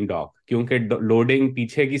loading dock, क्योंकि लोडिंग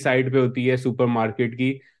पीछे की साइड पे होती है सुपरमार्केट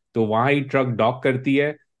की, तो वहां ही ट्रक डॉक करती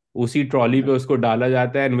है, उसी ट्रॉली पे उसको डाला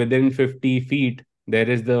जाता है, and within 50 feet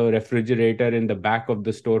there is the refrigerator in the back of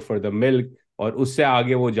the store for the milk. और उससे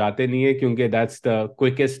आगे वो जाते नहीं है, क्योंकि that's the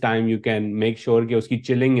quickest time you can make sure कि उसकी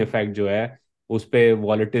चिलिंग इफेक्ट जो है उस पर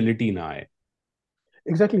वॉलेटिलिटी ना आए।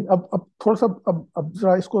 Exactly exactly. अब थोड़ा सा अब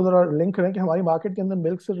जरा इसको जरा लिंक करें कि हमारी मार्केट के अंदर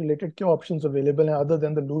मिल्क से रिलेटेड क्या ऑप्शंस अवेलेबल हैं other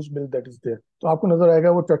than the loose milk that is there. तो आपको नजर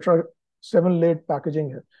आएगा वो टेट्रा 7 लेट पैकेजिंग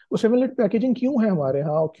है। वो 7 लेट पैकेजिंग क्यों है हमारे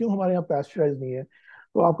यहाँ, और क्यों हमारे यहाँ पैस्चराइज नहीं है?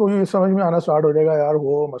 तो आपको ये समझ में आना स्टार्ट हो जाएगा, यार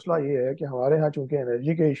वो मसला ये है कि हमारे यहाँ चूंकि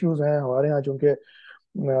एनर्जी के इश्यूज हैं, हमारे यहाँ चूंकि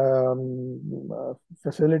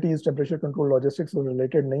facilities temperature control logistics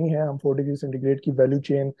related नहीं है, हम 4 डिग्री सेंटीग्रेड की वैल्यू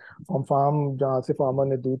चेन फ्रॉम फार्म जहाँ से फार्मर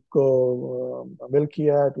ने दूध को मिल्क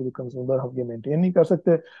किया है टू द कंज्यूमर हम ये मेंटेन नहीं कर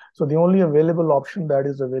सकते। So the only available option that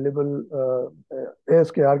is available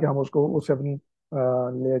is के यार कि हम उसको उस 7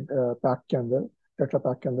 लेट पैक के अंदर, टेट्रा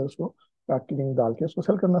पैक के अंदर उसको पैकेजिंग डाल के उसको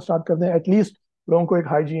सेल करना स्टार्ट कर दें, एटलीस्ट लोगों को एक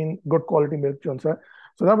हाइजीन गुड क्वालिटी मिल्क जो है।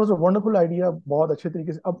 So that was a wonderful idea, बहुत अच्छे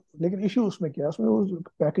तरीके से। अब लेकिन इशू उसमें क्या है, उसमें उस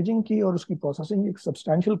पैकेजिंग की और उसकी प्रोसेसिंग एक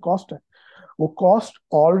सब्सटैंशियल कॉस्ट है। वो कॉस्ट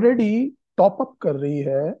ऑलरेडी टॉप अप कर रही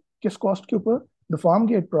है किस कॉस्ट के ऊपर? The farm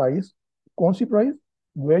gate price. कौन सी price?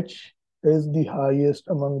 Which is the highest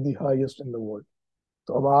among the highest in the world.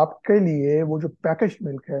 तो अब आपके लिए वो जो पैकेज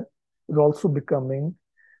मिल्क है is also becoming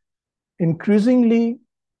increasingly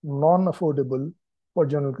non-affordable for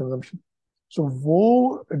general consumption. So वो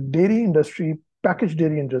dairy industry, packaged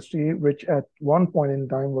dairy industry, which at one point in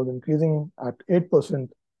time was increasing at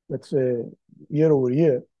 8%, let's say year over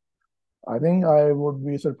year, I think I would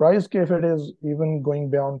be surprised if it is even going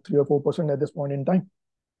beyond 3 or 4% at this point in time,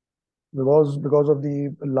 because of the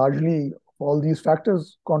largely all these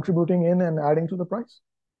factors contributing in and adding to the price.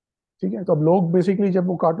 ठीक है, तो अब लोग basically जब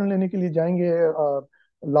वो carton लेने के लिए जाएंगे,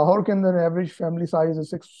 लाहौर के अंदर एवरेज फैमिली साइज है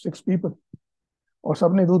सिक्स सिक्स पीपल, और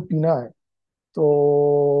सबने दूध पीना है, तो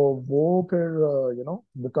वो फिर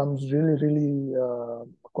becomes really really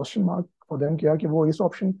question mark for them क्या कि वो इस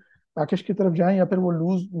ऑप्शन पैकेज की तरफ जाएं, या फिर वो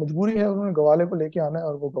लूज मजबूरी है, उन्होंने गवाले को लेके आना है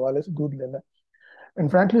और वो गवाले से दूध लेना है। एंड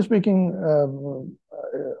फ्रैंकली स्पीकिंग,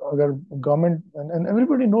 अगर government and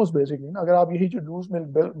everybody knows basically ना, अगर आप यही जो लूज मिल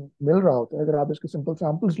मिल रहा होता है, अगर आप इसके सिंपल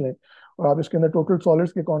सैंपल्स लें और आप इसके अंदर टोटल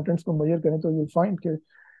सॉलिड्स के कंटेंट्स को मेजर करें, तो यू फाइंड कि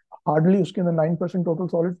हार्डली उसके अंदर 9% टोटल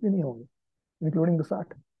सॉलिड्स भी नहीं होंगे, इंक्लूडिंग द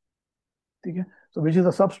फैट। ठीक है, सो विच इज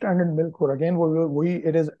अ सब स्टैंडर्ड मिल्क, और अगेन वो वही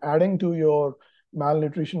it is adding to your mall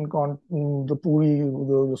nutrition जो पूरी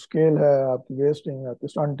जो स्केल है आपकी, वेस्टिंग, आपकी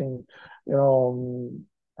stunting, you know,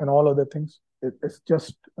 and all other things, it's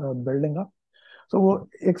just building up. सो वो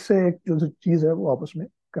एक से एक जो चीज है वो आपस में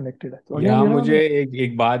कनेक्टेड है। तो अगेन यहाँ यू नो मुझे एक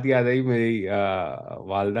एक बात याद आई, मेरी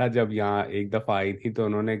वालदा जब यहाँ एक दफ़ा आई थी तो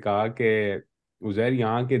उन्होंने कहा कि उज़ैर,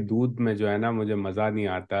 यहाँ के दूध में जो है ना मुझे मज़ा नहीं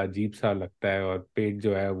आता, अजीब सा लगता है और पेट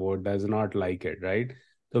जो है वो does not like it, right?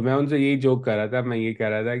 तो मैं उनसे यही जोक कर रहा था, मैं ये कह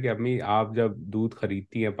रहा था कि अम्मी, आप जब दूध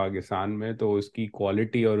खरीदती हैं पाकिस्तान में तो उसकी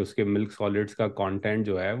क्वालिटी और उसके मिल्क सॉलिड्स का कंटेंट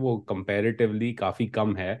जो है वो कंपैरेटिवली काफ़ी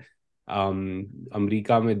कम है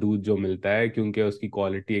अमेरिका में दूध जो मिलता है, क्योंकि उसकी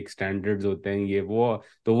क्वालिटी एक स्टैंडर्ड्स होते हैं ये वो।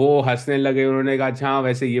 तो वो हंसने लगे, उन्होंने कहा अच्छा हाँ,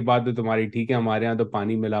 वैसे ये बात तो तुम्हारी ठीक है, हमारे यहाँ तो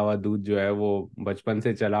पानी मिला हुआ दूध जो है वो बचपन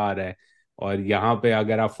से चला आ रहा है, और यहाँ पे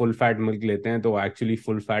अगर आप फुल फैट मिल्क लेते हैं तो एक्चुअली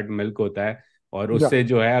फुल फैट मिल्क होता है, और या उससे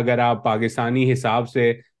जो है अगर आप पाकिस्तानी हिसाब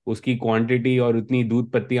से उसकी क्वांटिटी और उतनी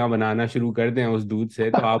दूध पत्तियां बनाना शुरू कर दें उस दूध से,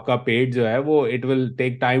 तो आपका पेट जो है वो it will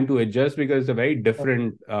take time to adjust because a very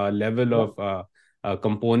different level of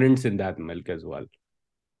components in that milk as well.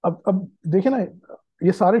 अब देखिए ना,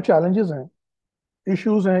 ये सारे चैलेंजेस हैं,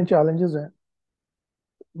 इश्यूज हैं, चैलेंजेस हैं।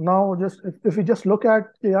 Now just if you just look at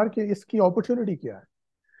कि यार कि इसकी अपॉर्चुनिटी क्या है,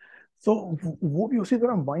 तो वो भी उसी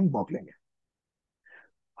तरह माइंड बॉगलिंग है।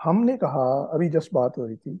 हमने कहा, अभी जस्ट बात हो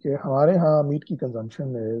रही थी कि हमारे यहाँ मीट की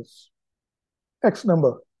consumption is x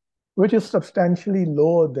number, which is substantially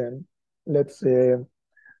lower than, let's say,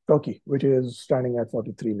 Turkey, which is standing at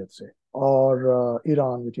 43, let's say, or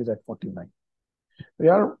Iran, which is at 49. तो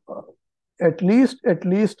यार,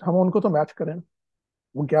 एटलीस्ट हम उनको तो मैच करें,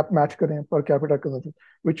 वो गैप मैच करें per capita consumption,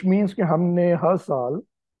 which means कि हमने हर साल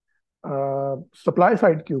सप्लाई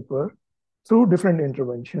साइड के ऊपर through different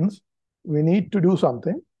interventions we need to do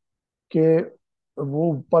something कि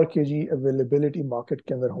वो पर केजी अवेलेबिलिटी मार्केट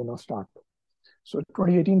के अंदर होना स्टार्ट हो। सो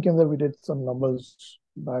 2018 के अंदर we did some numbers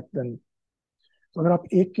back then. तो अगर आप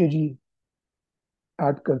 1 केजी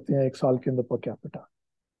ऐड करते हैं एक साल के अंदर पर कैपिटा,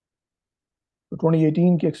 तो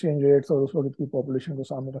 2018 के एक्सचेंज रेट्स और उस वक्त की पॉपुलेशन को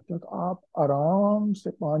सामने रखते हैं, तो आप आराम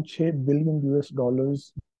से 5-6 बिलियन US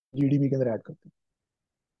डॉलर्स जीडीपी के अंदर ऐड करते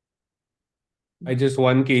I हैं। just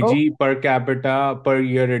 1 सो kg per capita per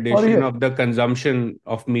year और ये addition of the consumption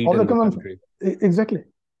of meat of in the the country. Consumption, exactly.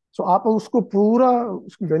 सो आप उसको पूरा,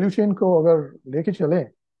 उसकी वैल्यू चेन को अगर लेके चलें,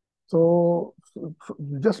 तो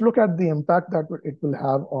just look at the impact that it will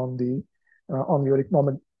have on your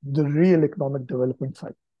economic, the real economic development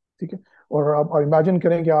side। ठीक है। और आप इमेजिन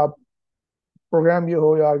करें कि आप प्रोग्राम ये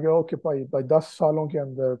हो यार, गया ओके भाई भाई 10 सालों के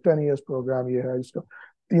अंदर 10 इयर्स प्रोग्राम ये है, इसका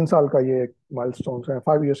 3 साल का ये माइलस्टोन्स है,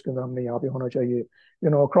 5 इयर्स के अंदर हमने यहाँ पे होना चाहिए,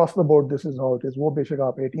 across the board this is how it is. वो बेशक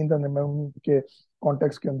आप 18th अमेंडमेंट के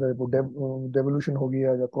कॉन्टेक्स्ट के अंदर वो डेवोल्यूशन होगी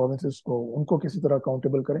या प्रोविंसेस को उनको किसी तरह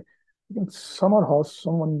अकाउंटेबल करें, लेकिन summer how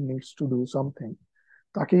someone needs to do something,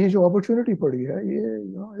 ताकि ये जो अपॉर्चुनिटी पड़ी है ये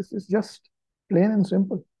it's just plain and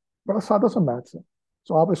simple, बड़ा सादा सा मैथ्स है।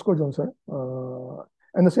 सो आप इसको जो है,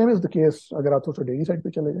 and the same is the case अगर आप थोड़ा डेयरी साइड पे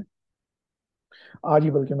चले गए। आज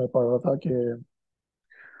ही बल्कि मैं पढ़ रहा था कि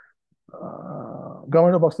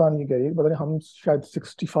गवर्नमेंट ऑफ पाकिस्तान ये कह रही है, पता नहीं हम शायद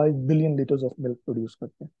 65 billion litres of milk produce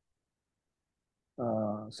करते हैं,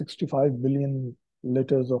 65 billion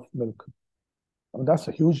litres of milk, that's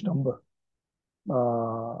a huge number.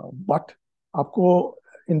 But आपको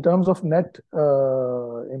इन टर्म्स ऑफ नेट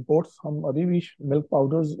इंपोर्ट्स, हम अभी भी मिल्क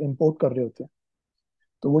पाउडर्स इंपोर्ट कर रहे होते हैं।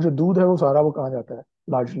 तो वो जो दूध है वो सारा वो कहाँ जाता है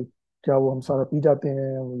लार्जली? क्या वो हम सारा पी जाते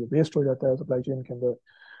हैं, वो वेस्ट हो जाता है सप्लाई चेन के अंदर?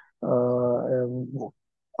 वो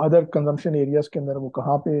अदर कंजम्पशन एरियाज के अंदर वो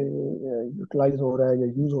कहाँ पे यूटिलाइज हो रहा है या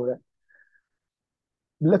यूज हो रहा है?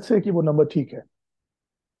 लेट्स से कि वो नंबर ठीक है,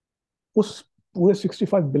 उस पूरे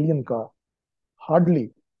 65 बिलियन का hardly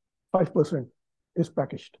 5% is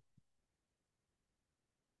packaged,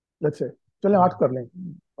 let's say, चलें 8 कर लें,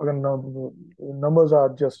 अगर numbers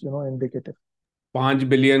are just indicative. 5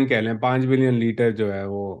 billion कह लें, 5 बिलियन लीटर जो है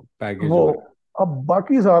वो पैकेज वो हो रहा है। अब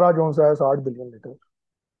बाकी सारा जो सा है 60 billion litre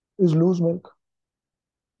is loose milk.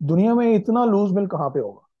 दुनिया में इतना लूज मिल्क कहाँ पे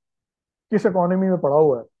होगा? किस इकोनॉमी में पड़ा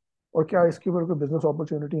हुआ है? और क्या इसके ऊपर कोई बिजनेस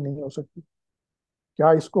अपॉर्चुनिटी नहीं हो सकती?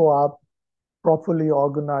 क्या इसको आप प्रॉपरली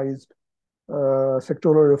ऑर्गेनाइज्ड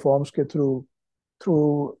सेक्टोरल रिफॉर्म्स के through through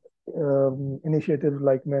initiatives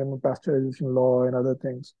like minimum pasteurisation law and other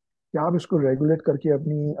things, क्या आप इसको रेगुलेट करके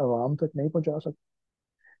अपनी आवाम तक नहीं पहुंचा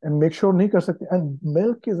सकते एंड मेक श्योर नहीं कर सकते? And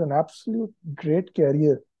milk is an absolute great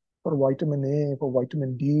career for vitamin A, for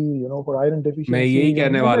vitamin D, for iron मैं डेफिशिएंसी यही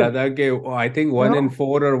कहने नेम वाला इट, था कि I think you 1 in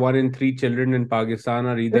 4 or 1 in 3 children in Pakistan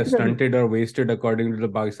are either no. stunted or wasted according to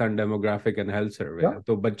the Pakistan Demographic and Health Survey।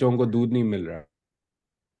 तो बच्चों को दूध नहीं मिल रहा।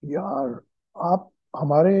 यार, आप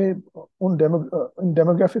हमारे उन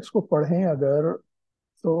डेमोग्राफिक्स को पढ़ें अगर,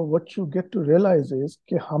 तो what you get to realise is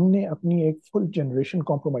कि हमने अपनी एक फुल जनरेशन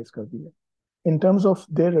कॉम्प्रोमाइज कर दी है in terms of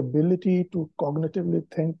their ability to cognitively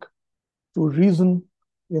think, to reason,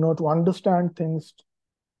 to understand things.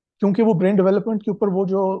 क्योंकि वो ब्रेन डेवलपमेंट के ऊपर वो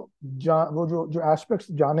जो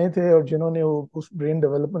एस्पेक्ट्स जाने थे, और जिन्होंने उस ब्रेन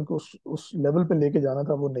डेवलपमेंट को उस लेवल पे लेके जाना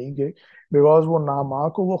था वो नहीं गए, बिकॉज वो ना माँ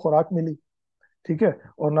को वो खुराक मिली, ठीक है,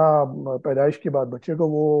 और ना पैदाइश के बाद बच्चे को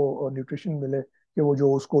वो न्यूट्रिशन मिले कि वो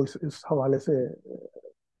जो उसको इस हवाले से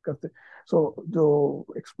करते। सो जो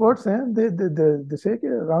एक्सपर्ट्स हैं दे से कि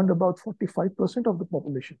around about 45% of the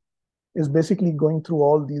population is basically going through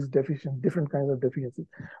all these different kinds of deficiencies.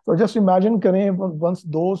 So just imagine करें, once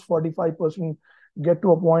those 45% get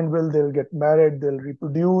to a point where they'll get married, they'll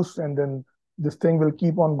reproduce, and then this thing will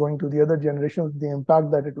keep on going to the other generations, the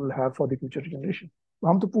impact that it will have for the future generation. तो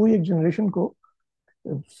हम तो पूरी एक generation को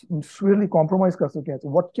severely compromise कर सकें. So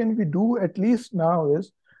what can we do at least now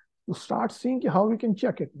is to start seeing कि how we can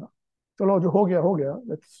check it now. चलो जो हो गया,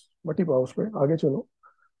 let's मटी पाओ उस पे, आगे चलो.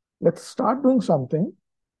 Let's start doing something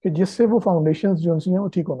कि जिससे वो फाउंडेशंस जो हैं वो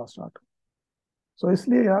ठीक होना स्टार्ट हो. सो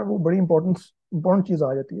इसलिए यार वो बड़ी इंपॉर्टेंट चीज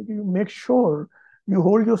आ जाती है कि you make sure you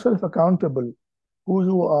hold yourself accountable who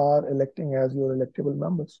you are electing as your electable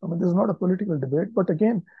members. I mean, this is not a political debate, but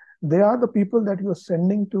again, they are the people that you are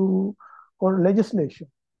sending to for legislation.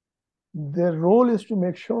 Their role is to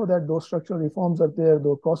make sure that those structural reforms are there,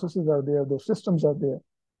 those processes are there, those systems are there.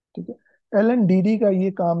 ठीक है. LNDD का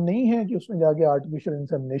ये काम नहीं है कि उसमें जाके आर्टिफिशियल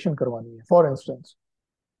इंसेमिनेशन करवानी है, फॉर इंस्टेंस.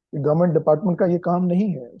 गवर्नमेंट डिपार्टमेंट का ये काम नहीं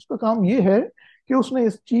है. उसका काम ये है कि उसने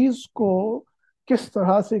इस चीज को किस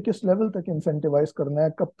तरह से किस लेवल तक इंसेंटिवाइज करना है,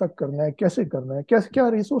 कब तक करना है, कैसे करना है, कैसे क्या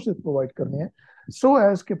रिसोर्सेज प्रोवाइड करने हैं, सो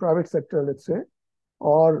एज के प्राइवेट सेक्टर लेट्स से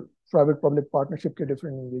और प्राइवेट पब्लिक पार्टनरशिप के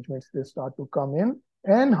different engagements they start to come in,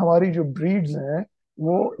 and हमारी जो ब्रीड्स हैं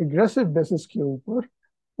वो एग्रेसिव बेसिस के ऊपर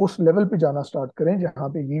उस लेवल पे जाना स्टार्ट करें जहाँ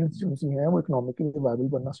पे यील्ड्स जो सी हैं वो इकोनॉमिकली वायबल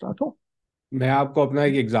बनना स्टार्ट हो. मैं आपको अपना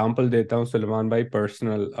एक एग्जांपल देता हूँ सलमान भाई,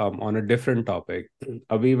 personal on a different topic.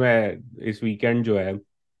 अभी मैं इस वीकेंड जो है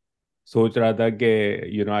सोच रहा था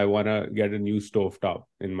कि I want get a new stove top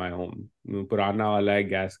in my home. पुराना वाला है,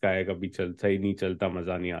 गैस का है, कभी चलता ही नहीं, चलता,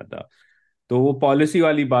 मजा नहीं आता. तो वो पॉलिसी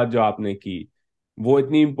वाली बात जो आपने की वो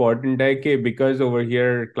इतनी इंपॉर्टेंट है कि because over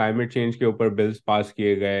here climate change के ऊपर बिल्स पास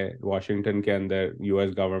किए गए वॉशिंगटन के अंदर,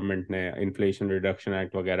 यूएस गवर्नमेंट ने इन्फ्लेशन रिडक्शन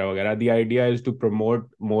एक्ट वगैरह वगैरह. The idea is to promote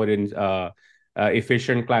more in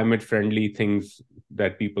efficient climate friendly things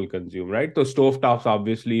that people consume, right? So stovetops,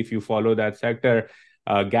 obviously, if you follow that sector,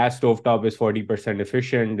 gas stovetop is 40%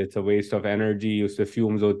 efficient. It's a waste of energy. उससे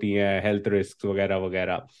fumes होती हैं, health risks वगैरह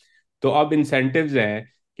वगैरह. तो अब incentives हैं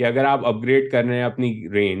कि अगर आप अपग्रेड कर रहे हैं अपनी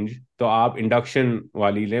रेंज तो आप इंडक्शन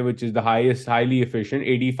वाली लें, which is the highest highly efficient.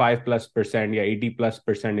 85+% या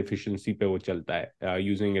 80+% एफिशिएंसी पे वो चलता है,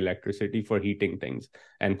 using electricity for heating things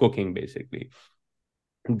and cooking basically.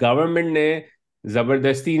 Government ने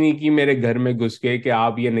जबरदस्ती नहीं की मेरे घर में घुस के कि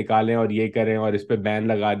आप ये निकालें और ये करें और इस पे बैन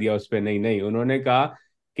लगा दिया, उस पे नहीं. नहीं, उन्होंने कहा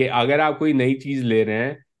कि अगर आप कोई नई चीज ले रहे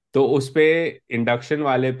हैं तो उस पे इंडक्शन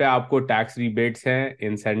वाले पे आपको टैक्स रिबेट्स हैं,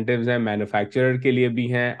 इंसेंटिव्स हैं, मैन्युफैक्चरर के लिए भी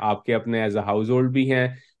हैं, आपके अपने एज अ हाउस होल्ड भी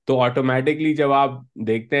हैं. तो ऑटोमेटिकली जब आप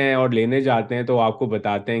देखते हैं और लेने जाते हैं तो आपको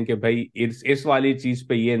बताते हैं कि भाई इस वाली चीज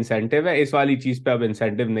पे ये इंसेंटिव है, इस वाली चीज पे अब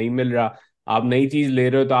इंसेंटिव नहीं मिल रहा. आप नई चीज ले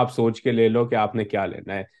रहे हो तो आप सोच के ले लो कि आपने क्या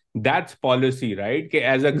लेना है. That's policy, right? कि एज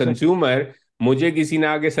अ एग्जैक्टली. कंज्यूमर मुझे किसी ने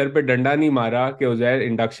आगे सर पे डंडा नहीं मारा कि उजैर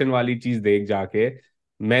इंडक्शन वाली चीज देख जाके.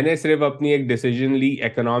 मैंने सिर्फ अपनी एक डिसीजन ली,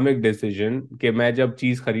 इकोनॉमिक डिसीजन, कि मैं जब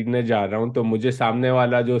चीज खरीदने जा रहा हूं तो मुझे सामने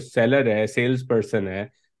वाला जो सेलर है, सेल्स पर्सन है,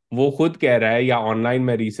 वो खुद कह रहा है, या ऑनलाइन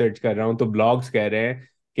मैं रिसर्च कर रहा हूं तो ब्लॉग्स कह रहे हैं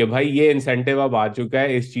कि भाई ये इंसेंटिव अब आ चुका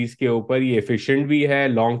है इस चीज के ऊपर, ये एफिशिएंट भी है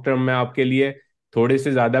लॉन्ग टर्म में आपके लिए. थोड़े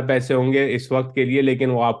से ज्यादा पैसे होंगे इस वक्त के लिए लेकिन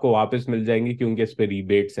वो आपको वापस मिल जाएंगे क्योंकि इस पे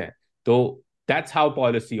रिबेट्स हैं. तो that's how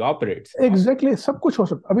policy operates. Exactly सब कुछ हो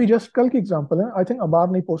सकता. अभी जस्ट कल की एग्जांपल है, आई थिंक अबार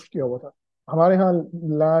नहीं पोस्ट किया हुआ था. हमारे यहाँ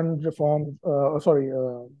land reform, sorry,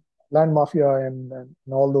 land mafia and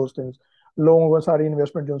all those things, लोगों को सारी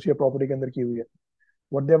इन्वेस्टमेंट जो है प्रॉपर्टी के अंदर की हुई है.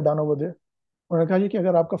 What they have done over there, उन्होंने कहा जी कि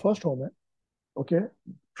अगर आपका फर्स्ट होम है, ओके,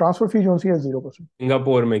 ट्रांसफर फी जो है 0%.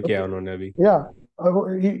 सिंगापुर में ओके. किया उन्होंने अभी. या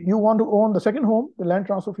you want to own the second home, the land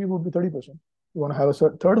transfer fee would be 30%. You want to have a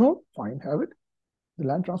third home, fine, have it. The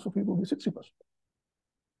land transfer fee would be 60%.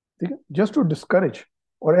 ठीक है, just to discourage,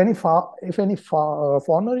 or if any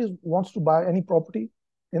foreigner wants to buy any property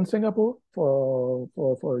in Singapore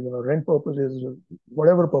for rent purposes,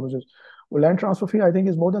 whatever purposes, well, land transfer fee I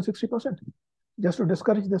think is more than 60%, just to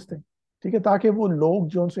discourage this thing. ठीक है, ताकि वो लोग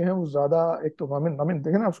जो उनसे हैं वो ज्यादा, एक तो आई मीन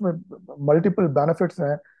देखे ना उसमें मल्टीपल बेनिफिट्स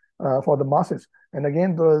हैं for the masses, and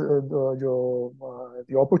again the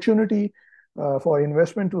opportunity for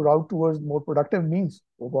investment to route towards more productive means,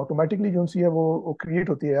 वो automatically जो सी है वो create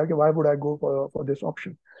होती है यार कि why would I go for this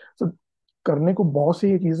option. So करने को बहुत सी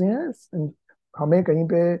ये चीजें हैं. हमें कहीं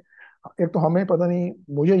पे, एक तो हमें पता नहीं,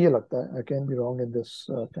 मुझे ये लगता है, I can be wrong in this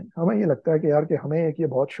thing, हमें ये लगता है कि यार कि हमें एक ये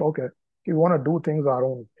बहुत शौक है कि we want to do things our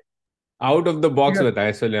own. Out of the ठीक बॉक्स है.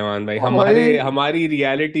 बताए सुलेमान भाई. अब भाई, हमारी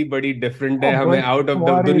रियलिटी बड़ी डिफरेंट है. अब हमें भाई आउट ऑफ द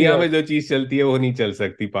हमारी दुनिया में जो चीज चलती है वो नहीं चल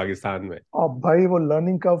सकती पाकिस्तान में. अब भाई वो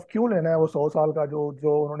लर्निंग कर्व क्यों लेना है, वो 100 साल का जो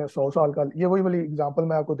जो उन्होंने 100 साल का, ये वही वाली एग्जांपल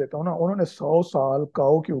मैं आपको देता हूँ ना, उन्होंने 100 साल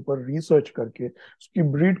काऊ के ऊपर रिसर्च करके उसकी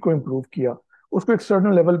ब्रीड को इम्प्रूव किया, उसको एक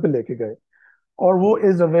सर्टेन लेवल पे लेके गए, और वो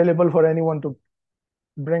is available for anyone to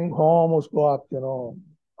bring home. उसको आप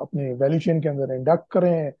अपने वैल्यू चेन के अंदर इंडक्ट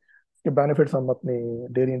करें. उसके बेनिफिट्स हम अपनी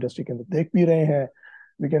डेयरी इंडस्ट्री के अंदर देख भी रहे हैं.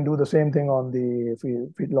 We can do the same thing on the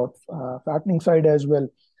feedlot fattening side as well.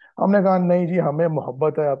 हमने कहा नहीं जी, हमें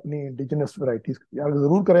मोहब्बत है अपनी इंडिजिनस वैरायटीज की, यार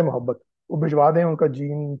जरूर करें मोहब्बत। वो भिजवा दें उनका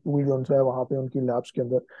जीन पूल जो उनसा है वहाँ पे उनकी लैब्स के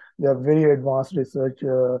अंदर, दे are very advanced research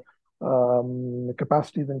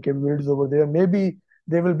capacities and capabilities over there. Maybe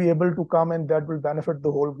they will be able to come and that will benefit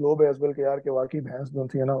the whole globe as well, कि यार कि वाकई भैंस जो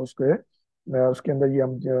थी है ना उसके उसके अंदर ये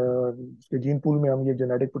हम उसके जीन पूल में हम ये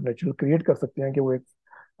जेनेटिक पोटेंशियल क्रिएट कर सकते हैं कि वो एक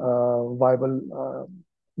वायबल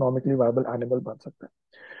इकोनॉमिकली वायबल एनिमल बन सकता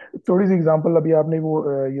है। थोड़ी सी एग्जांपल, अभी आपने वो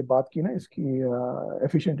ये बात की ना इसकी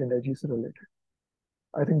एफिशिएंट एनर्जी से related,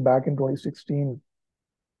 I think back in 2016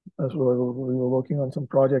 we were working on some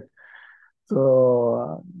project, तो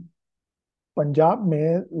पंजाब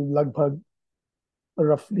में लगभग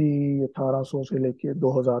रफली 1800 से लेके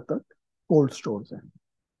 2000 तक कोल्ड स्टोर्स हैं,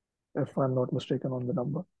 if I am not mistaken on the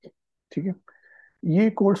number. ठीक है, ये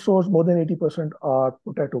cold stores more than 80% are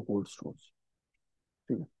potato cold stores.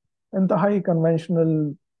 ठीक है, इंतहाई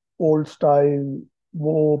कन्वेंशनल ओल्ड स्टाइल,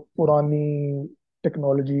 वो पुरानी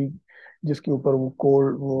टेक्नोलॉजी जिसके ऊपर वो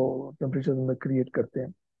कोल्ड वो टेम्परेचर में क्रिएट करते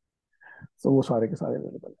हैं, तो वो सारे के सारे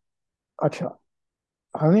अवेलेबल है। अच्छा,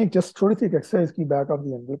 हमें जस्ट थोड़ी सी एक्सरसाइज की बैक ऑफ द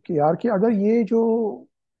एनवलप कि यार कि अगर ये जो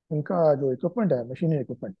इनका जो इक्विपमेंट है, मशीनरी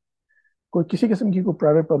इक्विपमेंट, कोई किसी किस्म की कोई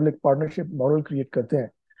private public partnership model create करते हैं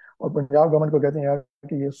और पंजाब गवर्नमेंट को कहते हैं यार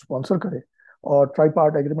कि ये स्पॉन्सर करे और ट्राई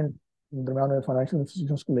पार्ट एग्रीमेंट दरम्यान में फाइनेंशियल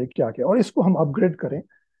इंस्टीट्यूशंस को लेके आके और इसको हम अपग्रेड करें,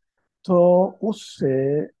 तो उससे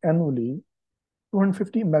एनुअली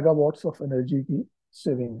 250 मेगावाट्स ऑफ एनर्जी की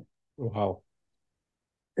सेविंग है। वाह।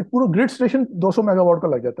 एक पूरा ग्रिड स्टेशन 200 मेगावाट का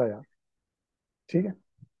लग जाता है यार। ठीक है,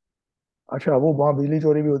 अच्छा वो वहाँ बिजली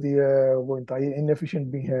चोरी भी होती है, वो इंतहाई इनएफिशिएंट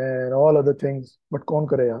भी है, ऑल अदर थिंग्स, बट कौन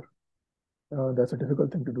करे यार, that's a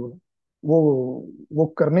difficult thing to do. वो वो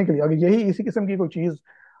करने के लिए अगर यही इसी किस्म की कोई चीज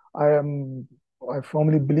I am I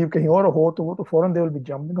formally believe कहीं और हो, तो वो तो फौरन they will be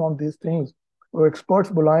jumping on these things. वो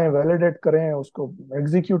एक्सपर्ट्स बुलाएं, वैलिडेट करें, उसको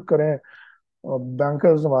एग्जीक्यूट करें।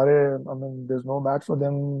 बैंकर्स हमारे, I mean there is no match for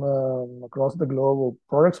them across the globe. वो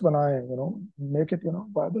प्रोडक्ट्स बनाएं, make it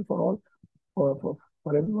viable for all,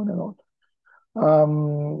 for everyone and all.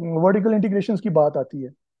 Vertical integrations की बात आती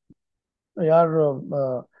है यार,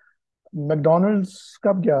 मैकडोनल्ड्स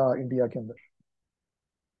कब गया इंडिया के अंदर?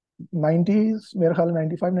 90s, मेरे ख्याल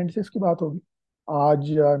 95 96 की बात होगी। आज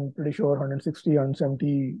आई एम प्रीटी श्योर 160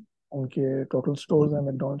 170 उनके टोटल स्टोर्स हैं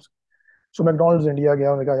मैकडोनल्ड्स। सो मैकडोनल्ड्स इंडिया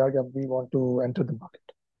गया, उन्होंने कहा यार कि we want to enter the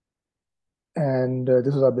market and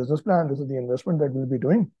this is our business plan, this is the investment that will be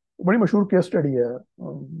doing. बड़ी मशहूर केस स्टडी है,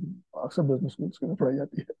 अक्सर बिजनेस स्कूल्स के में पढ़ाई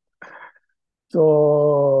जाती है।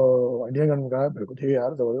 तो इंडियन गवर्नमेंट ने कहा बिल्कुल ठीक है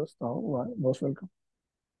यार, जबरदस्त, आओ, मोस्ट वेलकम।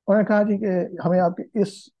 उन्होंने कहा जी कि हमें आपके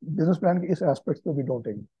इस बिजनेस प्लान के इस एस्पेक्ट पे भी डोंट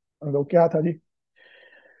टेक। उन्होंने कहा क्या था जी?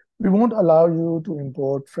 We won't allow you to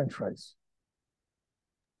import French fries.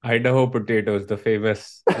 Idaho potatoes, the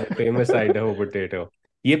famous Idaho potato.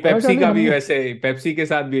 ये उन्होंने कहा पेप्सी जी का हम, भी वैसे, पेप्सी के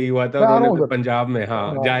साथ भी यही हुआ था। मैं आ रहा उन्होंने हूँ भी उधर, पंजाब में, हाँ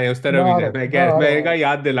हाँ जाए उस तरफ मैं ही आ रहा जाए, हूँ, मैं मैं कह आ रहा मैं कहा हूँ।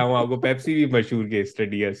 याद दिलाऊं आपको, पेप्सी भी मशहूर केस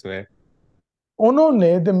स्टडी है इसमें।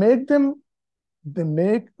 उन्होंने दे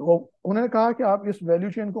मेक उन्होंने कहा कि आप इस वैल्यू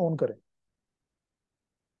चेन को ओन करें।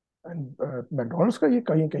 मैकडोनल्ड्स का ये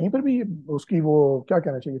कहीं कहीं पर भी उसकी वो क्या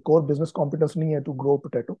कहना चाहिए, कोर बिजनेस कॉम्पिटेंस नहीं है टू ग्रो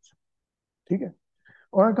पोटैटोज। ठीक है,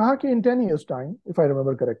 उन्होंने कहा कि in 10 years time, if I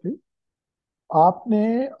remember correctly,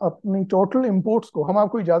 आपने अपनी टोटल इंपोर्ट्स को, हम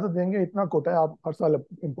आपको इजाजत देंगे, इतना कोटा है आप हर साल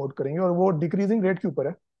इंपोर्ट करेंगे, और वो डिक्रीजिंग रेट के ऊपर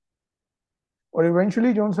है। और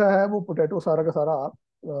इवेंचुअली जो सा है वो पोटैटो सारा का सारा आप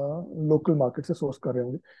लोकल मार्केट से सोर्स कर रहे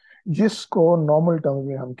होंगे, जिसको नॉर्मल टर्म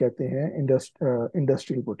में हम कहते हैं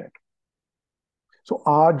इंडस्ट्रियल पोटैटो। सो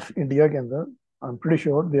आज इंडिया के अंदर I am pretty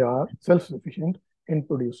sure they are self sufficient in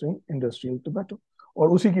producing industrial tomato. और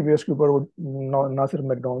उसी की बेस के ऊपर वो ना सिर्फ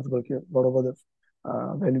मैकडोनल्ड्स बल्कि बड़े बड़े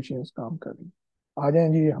वैल्यू चेन्स काम कर रही हैं। आ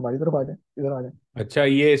जाएं जी, हमारी तरफ आ जाएं, इधर आ जाएं। अच्छा,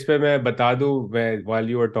 ये इस पे मैं बता दूं, मैं वाल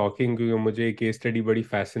यू आर टॉकिंग, क्योंकि मुझे ये केस स्टडी बड़ी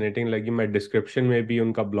फैसिनेटिंग लगी। मैं डिस्क्रिप्शन में भी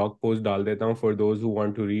उनका ब्लॉग पोस्ट डाल देता हूँ for those who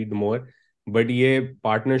want to read more. But ये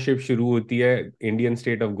पार्टनरशिप शुरू होती है इंडियन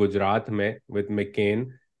स्टेट ऑफ गुजरात में विद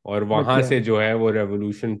मैकेन, और वहां से मैकेन, जो है वो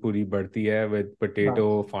रेवोल्यूशन पूरी बढ़ती है विद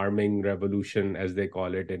पोटैटो बस। Farming revolution as they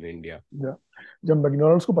call it in India. जब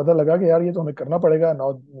मैकडोनल्ड्स को पता लगा कि यार ये तो हमें करना पड़ेगा ना,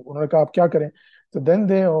 उन्होंने कहा आप क्या करें, तो then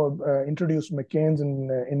they introduce मैकेन्स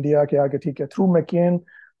in India के आके। ठीक है, थ्रू मैकेन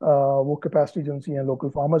वो कैपेसिटी जो है लोकल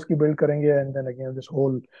फार्मर्स की बिल्ड करेंगे, and then again this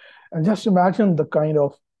whole, and just imagine the kind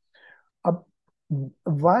of, अब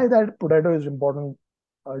why that potato is important.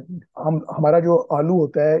 हम हमारा जो आलू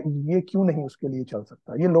होता है ये क्यों नहीं उसके लिए चल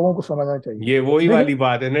सकता, ये लोगों को समझना चाहिए। ये वही देखें, वाली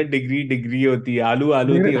बात है ना, डिग्री डिग्री होती है, आलू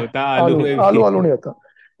आलू नहीं होता आलू आलू में आलू भी। आलू नहीं होता।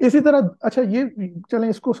 इसी तरह, अच्छा ये चलें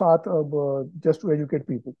इसको साथ, अब जस्ट टू एजुकेट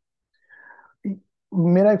पीपल,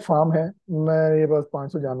 मेरा एक फार्म है, मेरे पास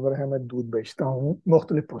 500 जानवर है, मैं दूध बेचता हूँ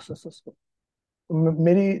मुख्तलिफ प्रोसेसेस पे।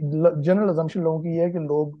 मेरी जनरल अजम्पशन लोगों की ये है कि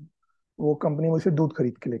लोग, वो कंपनी मुझसे दूध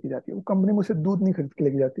खरीद के लेके जाती है, वो कंपनी मुझसे दूध नहीं खरीद के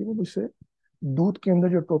लेके जाती, वो मुझसे दूध के अंदर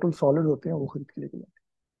जो टोटल सॉलिड होते हैं वो खरीद के लेके जाती है।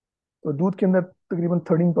 तो दूध के अंदर तकरीबन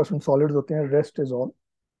 13% सॉलिड्स होते हैं, रेस्ट इज ऑल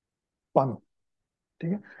पानी।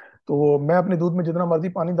 ठीक है। तो मैं अपने दूध में जितना मर्जी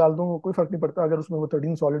पानी डाल दूं, वो कोई फर्क नहीं पड़ता, अगर उसमें वो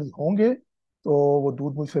 13 सॉलिड्स होंगे तो वो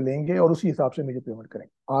दूध मुझसे लेंगे और उसी हिसाब से मुझे पेमेंट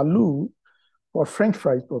करेंगे। आलू for french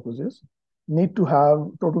fries purposes need to have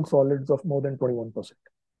total solids of more than 21%।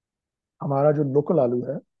 हमारा जो लोकल आलू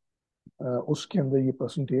है, उसके अंदर ये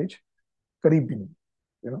परसेंटेज करीब भी नहीं।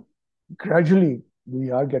 You know, gradually we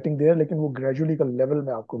are getting there, लेकिन वो ग्रेजुअली का लेवल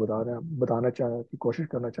मैं आपको बताना चाह की कोशिश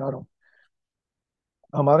करना चाह रहा हूँ।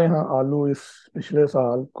 हमारे यहाँ आलू इस पिछले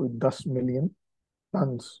साल कोई 10 मिलियन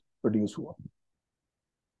टन्स प्रोड्यूस हुआ।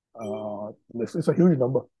 This is a huge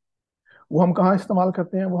number. वो हम कहाँ इस्तेमाल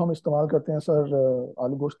करते हैं? वो हम इस्तेमाल करते हैं सर,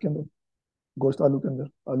 आलू गोश्त के अंदर, गोश्त आलू के अंदर,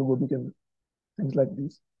 आलू गोभी के अंदर, थिंग्स लाइक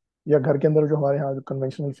दिस। या घर के अंदर जो हमारे यहाँ जो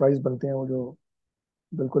कन्वेंशनल फ्राइज बनते हैं, वो जो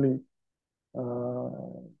बिल्कुल ही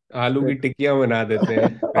आलू की एक टिक्कियां बना देते हैं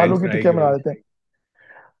आलू फ्रेंच की फ्राई टिक्कियाँ की बना वजह। देते हैं।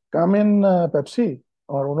 कम इन पेप्सी,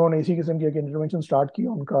 और उन्होंने इसी किस्म की एक इंटरवेंशन स्टार्ट की।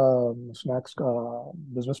 उनका स्नैक्स का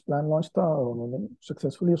बिजनेस प्लान लॉन्च था और उन्होंने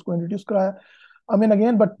सक्सेसफुली उसको इंट्रोड्यूस कराया। आई मीन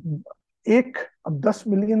अगेन, बट एक, अब 10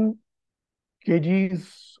 मिलियन केजीज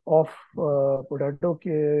ऑफ पोटैटो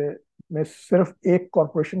के में सिर्फ एक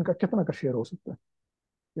कॉरपोरेशन का कितना का शेयर हो सकता है?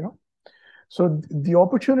 You know, so the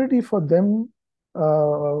opportunity for them,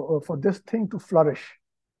 for this thing to flourish,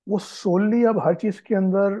 वो सोली अब हर चीज के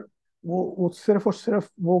अंदर, वो सिर्फ और सिर्फ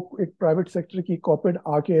वो एक प्राइवेट सेक्टर की कॉर्पोरेट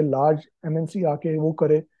आके, लार्ज एमएनसी आके वो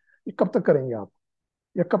करे। ये कब तक करेंगे आप?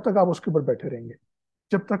 या कब तक आप उसके ऊपर बैठे रहेंगे?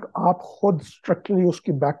 जब तक आप खुद स्ट्रक्चरली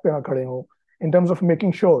उसकी बैक पे ना खड़े हो, in terms of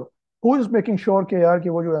making sure, who is making sure कि यार कि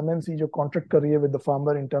वो जो एमएनसी जो कॉन्ट्रैक्ट कर रही है with the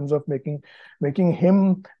farmer in terms of making making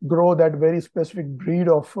him grow that very specific breed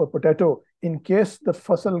of potato, in case the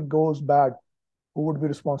फसल goes bad, who would be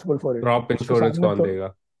responsible for it? Crop उसके इंश्योरेंस सामने कौन तो देगा?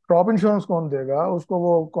 क्रॉप इंश्योरेंस कौन देगा उसको?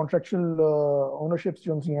 वो कॉन्ट्रेक्चुअल ओनरशिप्स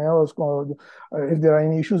जो उनकी हैं उसको, if there are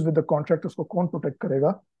any issues with the contract, उसको कौन प्रोटेक्ट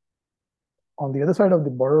करेगा? On the other side of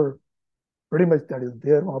the border, pretty much that is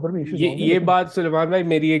there, वहां पर भी इश्यूज होंगे, ये लेकिन बात सलमान भाई,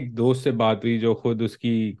 मेरी एक दोस्त से बात हुई जो खुद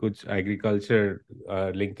उसकी कुछ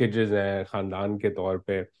एग्रीकल्चर लिंकेजेस हैं खानदान के तौर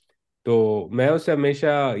पे। तो मैं उससे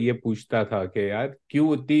हमेशा ये पूछता था कि यार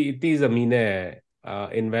क्यों इतनी इतनी ज़मीनें हैं,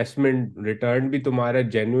 इन्वेस्टमेंट रिटर्न भी तुम्हारा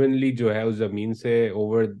जेन्युइनली जो है उस ज़मीन से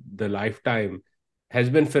over the lifetime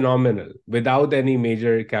has been phenomenal without any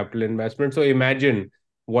major capital investment. So imagine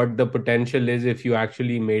what the potential is if you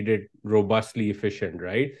actually made it robustly efficient,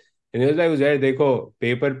 right? And he was like, "यार देखो,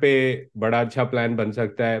 paper पे बड़ा अच्छा plan बन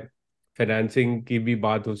सकता है, financing की भी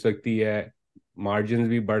बात हो सकती है, मार्जिन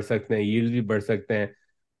भी बढ़ सकते हैं, यील्ड भी बढ़ सकते हैं।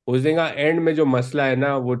 उस दिन का एंड में जो मसला है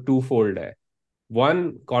ना वो टू फोल्ड है। वन,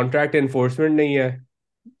 कॉन्ट्रैक्ट एनफोर्समेंट नहीं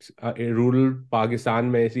है रूरल पाकिस्तान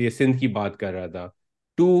में, ये सिंध की बात कर रहा था।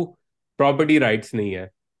 टू, प्रॉपर्टी राइट्स नहीं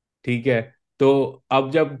है। ठीक है। तो अब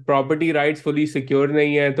जब प्रॉपर्टी राइट्स फुली सिक्योर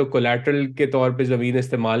नहीं है तो कोलैटरल के तौर पे जमीन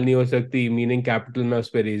इस्तेमाल नहीं हो सकती, मीनिंग कैपिटल मैं उस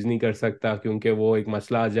पर रेज नहीं कर सकता क्योंकि वो एक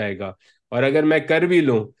मसला आ जाएगा। और अगर मैं कर भी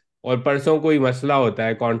लूं और परसों कोई मसला होता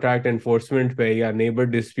है कॉन्ट्रैक्ट एनफोर्समेंट पे या नेबर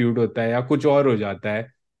डिस्प्यूट होता है या कुछ और हो जाता है,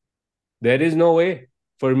 there is no way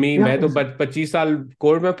for me. या मैं तो 25 साल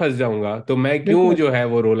कोर्ट में फंस जाऊंगा, तो मैं क्यों बिल्कुल जो है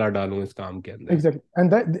वो रोला डालूं इस काम के अंदर।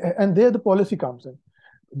 Exactly, and there the policy comes in,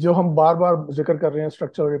 जो हम बार बार जिक्र कर रहे हैं,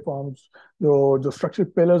 स्ट्रक्चरल रिफॉर्म्स, जो जो स्ट्रक्चरल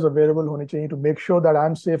पिलर्स अवेलेबल होने चाहिए to make sure that I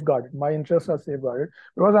am safeguarded, my interest are safeguarded,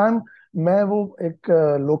 because I am, मैं वो एक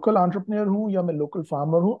लोकल एंटरप्रेन्योर हूँ या मैं लोकल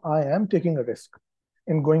फार्मर हूँ, I am taking a risk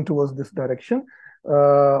in going towards this direction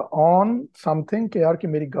on something कि यार कि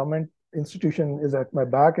मेरी government institution is at my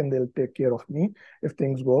back and they will take care of me if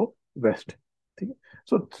things go west. ठीक है।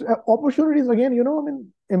 So opportunities again, you know, I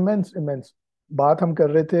mean immense immense. बात हम कर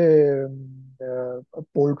रहे थे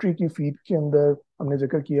पोल्ट्री की फीड के अंदर, हमने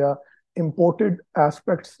जिक्र किया इम्पोर्टेड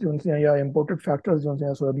एस्पेक्ट्स जो उनसे हैं या इम्पोर्टेड फैक्टर्स जो उनसे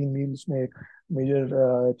हैं, सोयाबीन मील उसमें एक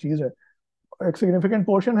मेजर चीज है, एक सिग्निफिकेंट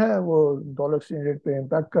पोर्शन है, वो डॉलर एक्सचेंज रेट पे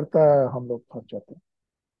इम्पैक्ट करता है, हम लोग फंस जाते हैं।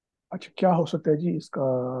 अच्छा, क्या हो सकता है जी इसका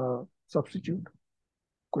सब्स्टिट्यूट?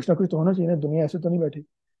 कुछ ना कुछ तो होना चाहिए ना, दुनिया ऐसे तो नहीं बैठी,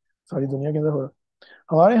 सारी दुनिया के अंदर हो रहा।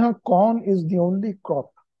 हमारे यहाँ corn is the only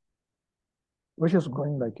crop which is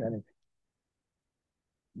growing like anything.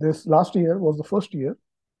 This last year was the first year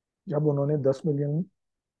जब उन्होंने 10 मिलियन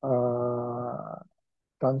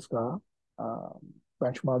टन्स का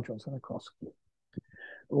बेंचमार्क जो है क्रॉस किया।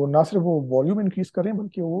 वो ना सिर्फ वो वॉल्यूम इंक्रीज कर रहे हैं,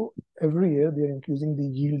 बल्कि वो every year they are increasing the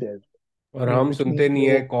yield age. और हम विच सुनते मीन्स कि नहीं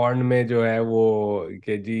है वो कॉर्न में जो है वो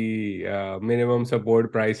कि जी मिनिमम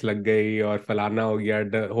सपोर्ट प्राइस लग गई और फलाना हो गया,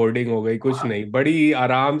 होर्डिंग हो गई, कुछ नहीं, बड़ी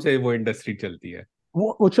आराम से वो इंडस्ट्री चलती है।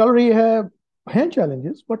 वो चल रही है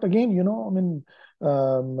challenges, but again, I mean,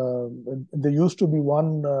 there used to be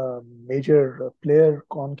one major player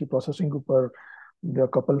corn की प्रोसेसिंग के ऊपर. there are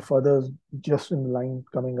couple furthers just in line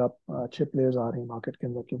coming up. अच्छे प्लेयर्स आ रहे हैं मार्केट के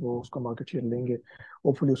अंदर कि वो उसका मार्केट शेयर लेंगे.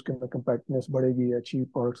 होपफुली उसके अंदर competitiveness बढ़ेगी, अच्छी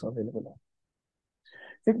प्रोडक्ट्स अवेलेबल है.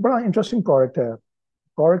 एक बड़ा इंटरेस्टिंग प्रोडक्ट है.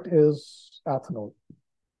 Product is ethanol.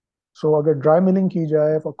 सो अगर ड्राई मिलिंग की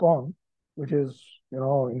जाए for corn, which is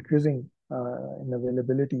increasing in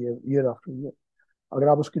availability year after year. अगर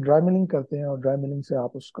आप उसकी ड्राई मिलिंग करते हैं और ड्राई मिलिंग से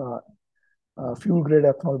आप उसका फ्यूल ग्रेड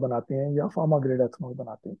एथेनॉल बनाते हैं या फार्मा ग्रेड एथेनॉल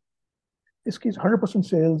बनाते हैं, इसकी 100%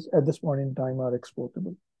 sales at this point in time are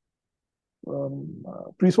exportable.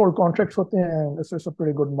 Pre sold contracts होते हैं. This is a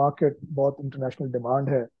pretty good market. बहुत इंटरनेशनल डिमांड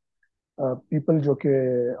है. पीपल जो कि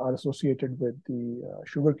are associated with the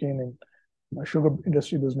sugar cane and sugar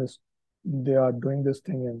industry business, they are doing this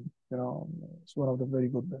thing, and it's one of the very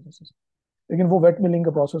good businesses. लेकिन वो wait milling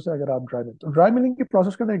का process है. अगर आप ड्राई मिलिंग, तो ड्राई मिलिंग के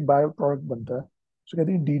प्रोसेस के अंदर एक बायो प्रोडक्ट बनता है, उसको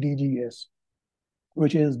कहते हैं DDGS,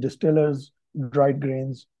 which is distillers dried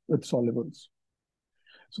grains with solubles.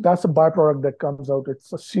 So that's a byproduct that comes out.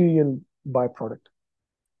 It's a cereal byproduct,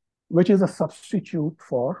 which is a substitute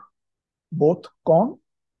for both corn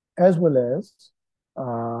as well as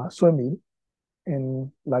soy meal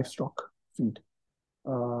in livestock feed,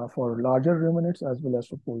 for larger ruminants as well as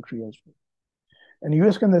for poultry as well. And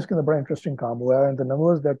US के अंदर इसके अंदर बड़ा interesting काम हुआ है. And the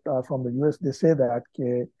numbers that are from the US, they say that कि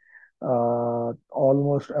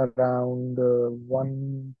almost around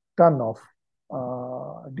 1 ton of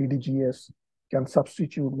DDGS can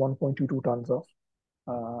substitute 1.22 tons of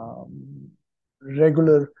um,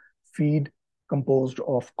 regular feed composed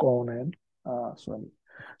of corn and soy.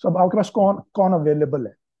 So अब आपके पास कॉर्न अवेलेबल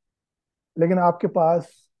है, लेकिन आपके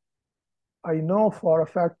पास, I know for a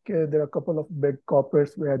fact there are a couple of big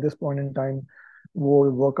corporates where at this point in time वो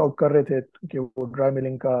workout कर रहे थे कि वो ड्राई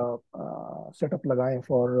मिलिंग का सेटअप लगाएं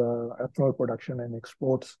for ethanol production and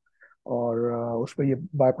exports, और उस पर ये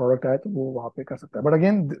बाय प्रोडक्ट आए तो वो वहाँ पे कर सकता है. But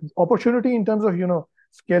again, opportunity in terms of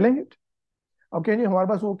scaling it. अब कहेंगे हमारे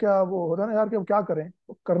पास वो क्या वो होता है ना यार कि अब क्या करें,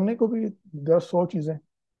 तो करने को भी देर 100 चीजें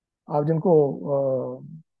आप जिनको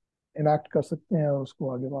इनैक्ट कर सकते हैं और उसको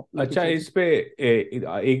आगे आप लेके अच्छा, चल इस सकते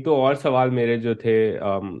पे एक दो और सवाल मेरे जो थे.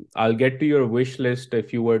 I get to your wish list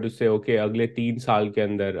if you were to से ओके अगले 3 साल के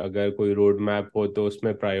अंदर अगर कोई रोड मैप हो तो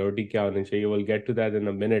उसमें प्रायोरिटी क्या होनी चाहिए. Will get to that in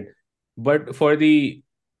a minute. But for the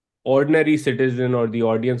ordinary citizen or the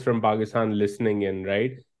audience from Pakistan listening in,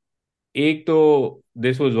 right? एक तो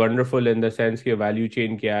this was wonderful in the sense कि वैल्यू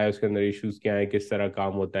चेन क्या है, उसके अंदर इश्यूज क्या है, किस तरह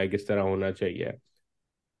काम होता है, किस तरह होना चाहिए.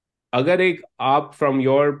 अगर एक आप फ्रॉम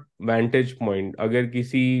योर वेंटेज पॉइंट अगर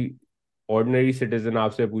किसी ऑर्डिनरी सिटीजन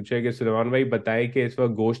आपसे पूछे कि सुलेमान भाई बताएं कि इस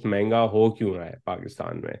वक्त गोश्त महंगा हो क्यों रहा है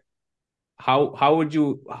पाकिस्तान में, how would you,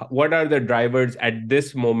 what are the drivers at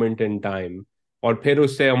this moment in time. और फिर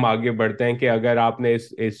उससे हम आगे बढ़ते हैं कि अगर आपने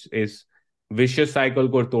इस विशियस साइकिल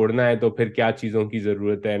को तोड़ना है तो फिर क्या चीजों की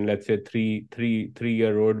जरूरत है. And let's say three three three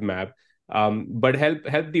year road map. But help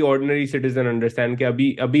help the ordinary citizen understand कि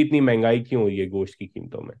अभी अभी इतनी महंगाई क्यों हुई है गोश्त की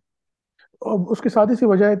कीमतों में. और उसकी सादी सी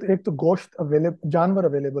वजह है, तो एक तो गोश्त अवेलेबल, जानवर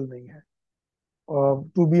अवेलेबल नहीं है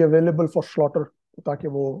to be available for slaughter, ताकि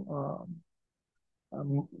वो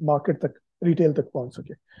मार्केट तक, रिटेल तक पहुंच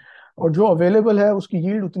सके. और जो अवेलेबल है उसकी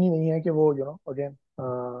यील्ड उतनी नहीं है कि वो अगेन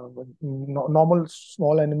नॉर्मल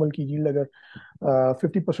स्मॉल एनिमल की यील्ड अगर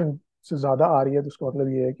 50% से ज्यादा आ रही है तो उसका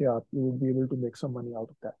मतलब ये है कि आप you would be able to make some money out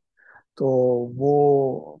of that. तो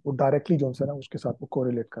वो डायरेक्टली जो है ना उसके साथ वो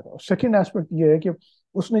कोरिलेट कर रहा है. और सेकेंड एस्पेक्ट ये है कि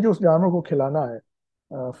उसने जो उस जानवर को खिलाना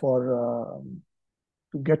है for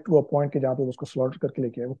to get to a point के जहाँ पे उसको स्लॉटर करके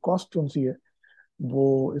लेके आए, वो कॉस्ट जो सी है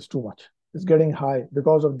वो is too much, is getting high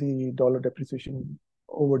because of the dollar depreciation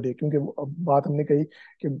over day. क्योंकि अब बात हमने कही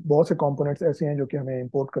कि बहुत से कंपोनेंट्स ऐसे हैं जो कि हमें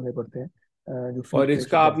इंपोर्ट करने पड़ते हैं, जो फीड और प्रोसेस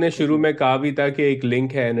इसका आपने प्रोसेस शुरू में. में कहा भी था कि एक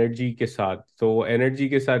लिंक है एनर्जी के साथ, तो एनर्जी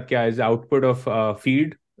के साथ क्या इज आउटपुट ऑफ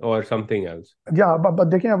फीड और समथिंग एल्स. या अब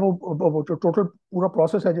देखें, वो जो टोटल पूरा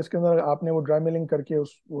प्रोसेस है जिसके अंदर आपने वो ड्राई मिलिंग करके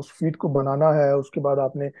उस फीड को बनाना है, उसके बाद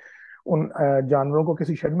आपने उन जानवरों को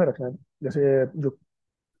किसी शेड में रखना है. जैसे जो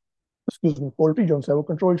एक्सक्यूज मी पोल्ट्री जो है वो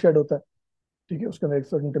कंट्रोल शेड होता है. ठीक है, उसके अंदर एक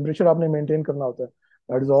सर्टेन टेम्परेचर आपने मेंटेन करना होता है.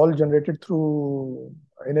 That is all generated through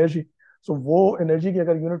energy. So वो एनर्जी की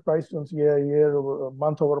अगर यूनिट प्राइस जो है ये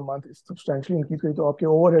month over month substantially increase करी, तो आपके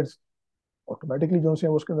ओवरहेड्स ऑटोमेटिकली जो है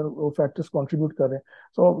उसके अंदर वो फैक्टर्स कंट्रीब्यूट कर रहे हैं.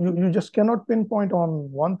 So you just can not pinpoint on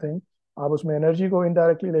one thing. आप उसमें एनर्जी को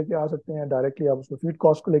इनडायरेक्टली लेके आ सकते हैं, डायरेक्टली आप उसमें फीड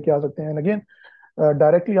कॉस्ट को लेके आ सकते हैं. एंड अगेन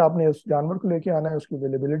डायरेक्टली आपने उस जानवर को लेके आना है, उसकी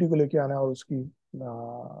अवेलेबिलिटी को लेके आना है, और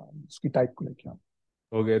उसकी टाइप को लेके आना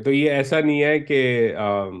ओके, तो ये ऐसा नहीं है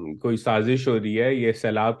कि कोई साजिश हो रही है, ये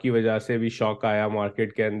सैलाब की वजह से भी शॉक आया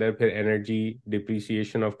मार्केट के अंदर, फिर एनर्जी,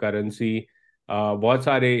 डिप्रिसिएशन ऑफ करेंसी, बहुत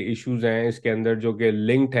सारे इश्यूज हैं इसके अंदर जो कि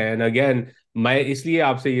लिंक्ड हैं। एंड अगेन, मैं इसलिए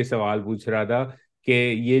आपसे ये सवाल पूछ रहा था कि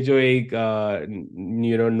ये जो एक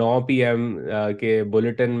 9 PM के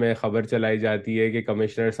बुलेटिन में खबर चलाई जाती है कि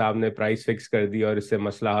कमिश्नर साहब ने प्राइस फिक्स कर दी और इससे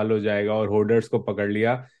मसला हल हो जाएगा और होर्डर्स को पकड़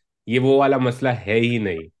लिया, ये वो वाला मसला है ही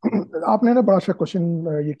नहीं। है। आपने ना बड़ा अच्छा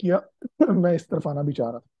क्वेश्चन ये किया। मैं इस तरफ आना भी चाह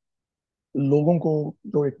रहा था। लोगों को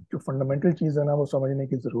जो फंडामेंटल चीज है ना, वो समझने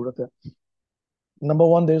की जरूरत है। Number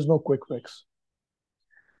one, there is no quick fix.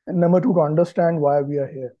 Number two, to understand why we are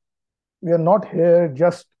here. We are not here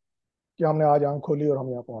just कि हमने आज आंख खोली और हम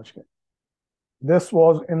यहाँ पहुंच गए। This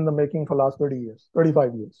was in the making for last 30 years,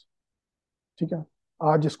 35 years. ठीक है।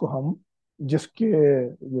 आज इसको हम, जिसके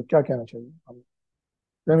ये क्या कहना चाहिए, हम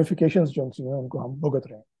रेमिफिकेशंस जो हैं उनको हम भुगत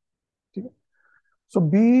रहे हैं। ठीक है। सो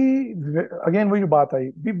बी, अगेन वही बात आई,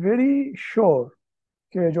 बी वेरी श्योर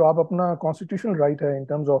कि जो आप अपना कॉन्स्टिट्यूशनल राइट है in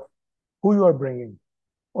terms of who you are bringing,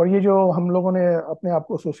 और ये जो हम लोगों ने अपने आप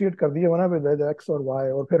को एसोसिएट कर दिया हुआ ना विद एक्स और वाई,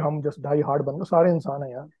 और फिर हम जस्ट डाई हार्ड बन गए। सारे इंसान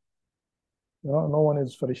हैं यार, नो वन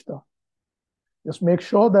इज फरिश्ता। Just make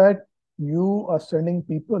sure that you are sending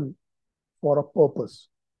people for a purpose,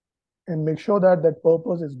 and make sure that that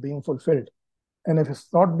purpose is being fulfilled. And if it's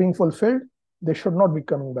not being fulfilled, they should not be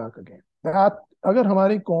coming back again. That, अगर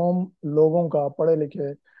हमारी कौम लोगों का पढ़े लिखे,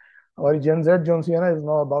 हमारी जेन Z जो है ना, is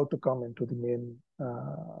not about to come into the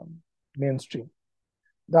mainstream.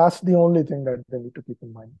 That's the only thing that they need to keep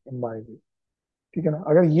in mind, in my view. ठीक है ना।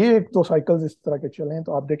 अगर ये एक दो साइकिल्स इस तरह के चलें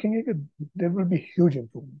तो आप देखेंगे कि there will be huge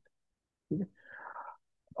improvement। ठीक है।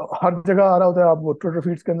 हर जगह आ रहा होता है, आप वो ट्विटर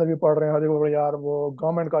फीड्स के अंदर भी पढ़ रहे हैं हर जगह, यार वो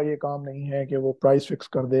गवर्नमेंट का ये काम नहीं है कि वो प्राइस फिक्स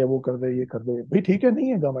कर दे, वो कर दे, ये कर दे। भाई ठीक है, नहीं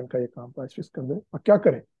है गवर्नमेंट का ये काम प्राइस फिक्स कर दे, और क्या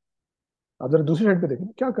करे। आप जरा दूसरी साइड पे देखें,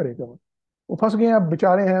 क्या करे गवर्नमेंट। वो फंस गए हैं, अब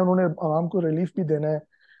बेचारे हैं, उन्होंने आवाम को रिलीफ भी देना है।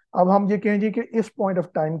 अब हम ये कहें जी कि इस पॉइंट ऑफ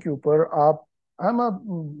टाइम के ऊपर आप, I am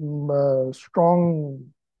a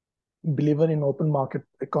strong believer in open market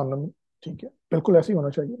economy. ठीक है, बिल्कुल ऐसे ही होना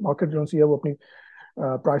चाहिए। मार्केट जो सी है वो अपनी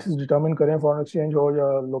प्राइसेस डिटरमिन करें, फॉरेन एक्सचेंज हो या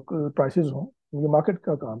लोकल प्राइसेस हो, ये मार्केट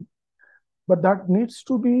का काम। But that needs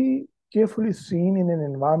to be carefully seen in an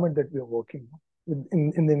environment that we are working,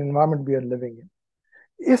 in the environment we are living in.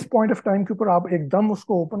 इस पॉइंट ऑफ टाइम के ऊपर आप एकदम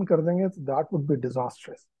उसको ओपन कर देंगे तो that would be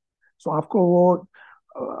disastrous. So आपको वो,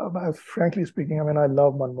 frankly speaking, I mean I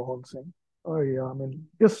love Manmohan Singh, और आई मीन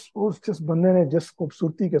जिस बंदे ने जिस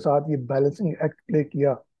खूबसूरती के साथ ये बैलेंसिंग एक्ट प्ले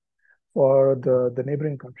किया for the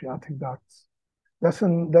neighbouring country, I think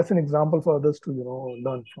that's an example for others to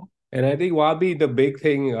learn from. And I think वहाँ भी द बिग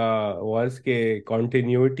थिंग वाज के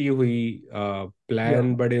कॉन्टिन्यूटी हुई, Yeah.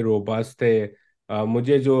 प्लान बड़े रोबस्ट थे।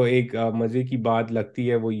 मुझे जो एक मज़े की बात लगती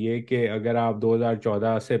है वो ये कि अगर आप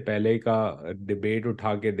 2014 से पहले का डिबेट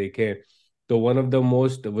उठा के देखें, तो one of the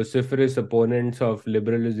most vociferous opponents of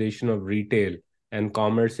liberalisation of retail and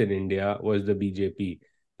commerce in India was the BJP.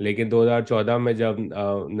 लेकिन 2014 में जब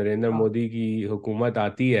नरेंद्र हाँ। मोदी की हुकूमत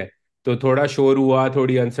आती है, तो थोड़ा शोर हुआ,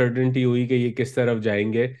 थोड़ी अनसर्टेनिटी हुई कि ये किस तरफ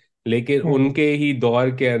जाएंगे। लेकिन हम्म। उनके ही दौर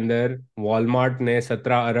के अंदर वॉलमार्ट ने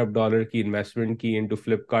 $17 अरब की इन्वेस्टमेंट की into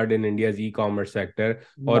Flipkart in India's e commerce sector.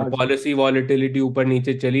 और इमेजिन। पॉलिसी वॉलेटिलिटी ऊपर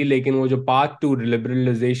नीचे चली, लेकिन वो जो पाथ टू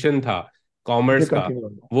लिबरलाइजेशन था ये कॉमर्स का, कंटिन्यू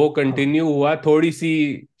होगा। वो हाँ। कंटिन्यू हुआ। थोड़ी सी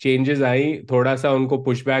चेंजेस आई, थोड़ा सा उनको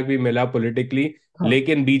पुशबैक भी मिला पॉलिटिकली। हाँ।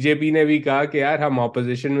 लेकिन बीजेपी ने भी कहा कि यार हम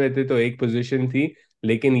ऑपोजिशन में थे तो एक पोजीशन थी,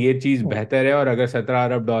 लेकिन ये चीज़ हम्म। बेहतर है। और अगर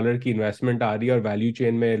 $17 अरब की इन्वेस्टमेंट आ रही है और वैल्यू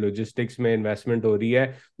चेन में लॉजिस्टिक्स में इन्वेस्टमेंट हो रही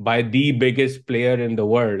है by the biggest player in the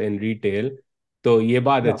world in retail, तो ये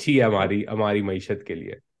बात या, अच्छी है हमारी हमारी मीशत के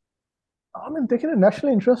लिए। आई मीन देखिए ना,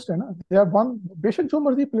 नेशनल इंटरेस्ट है ना, दे आर वन। बेशक जो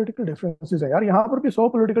मर्जी पॉलिटिकल डिफरेंसेस है यार, यहाँ पर भी 100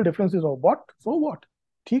 पॉलिटिकल डिफरेंसेस हो, व्हाट सो व्हाट।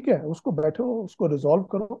 ठीक है, उसको बैठो, उसको रिजॉल्व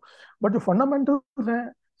करो। बट जो फंडामेंटल्स हैं,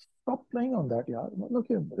 स्टॉप प्लेइंग ऑन दैट यार। मतलब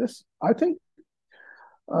कि this, I think,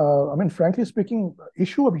 I mean frankly speaking,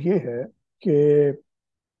 issue अब ये है कि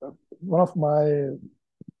वन ऑफ माय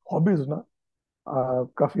हॉबीज ना,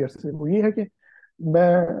 काफी अर्से से, वो ये है कि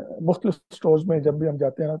मैं मुख्तलिफ स्टोर्स में जब भी हम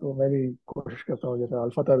जाते हैं ना, तो मैं भी कोशिश करता हूँ, जैसे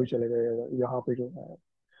अल्फता भी चले गए, यहाँ पे जो है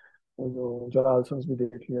वो जो जलालसंस भी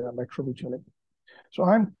देख लिया, मेट्रो भी चले। So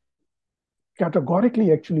I am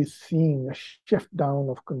categorically actually seeing a shift down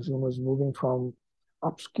of consumers moving from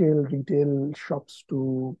upscale retail shops to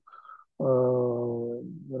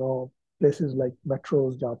places like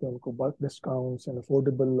metros, जहाँ पे उनको bulk discounts and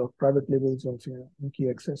affordable और private labels उनसे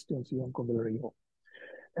उनकी access to उनसे उनको मिल रही हो।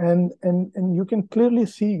 And you can clearly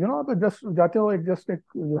see, आप जस्ट जाते हो, एक जस्ट एक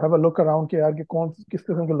हैव अ लुक अराउंड के यार कि कौन किस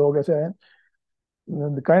किस्म के लोग ऐसे हैं.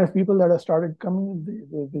 The kind of people that have started coming,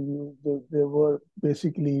 they were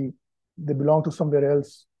basically, they belong to somewhere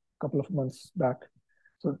else a couple of months back.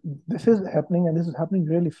 So this is happening, and this is happening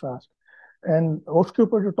really fast. And उसके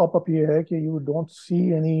ऊपर जो top up ये है कि you don't see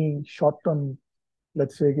any short term,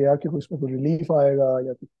 let's say कि यार कि कोई इसमें कोई रिलीफ आएगा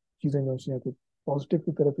या कुछ चीजें जो सी कोई पॉजिटिव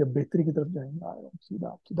की तरफ या बेहतरी की तरफ जाएंगे. I don't see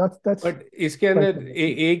that. So that's but इसके quite अंदर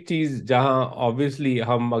convincing. एक चीज जहां ऑब्वियसली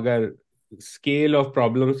हम अगर स्केल ऑफ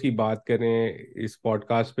प्रॉब्लम्स की बात करें इस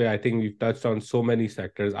पॉडकास्ट पे, I think we touched on so many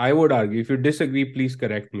sectors. I would argue, if you disagree please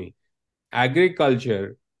correct me, agriculture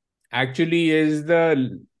actually is the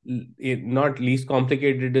not least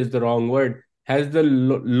complicated is the wrong word, has the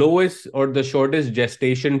lowest or the shortest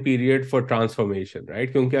gestation period for transformation,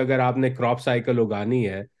 right? क्योंकि अगर आपने crop cycle उगानी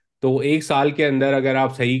है तो एक साल के अंदर अगर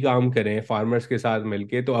आप सही काम करें फार्मर्स के साथ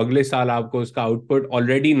मिलके तो अगले साल आपको उसका आउटपुट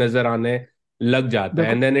ऑलरेडी नजर आने लग जाता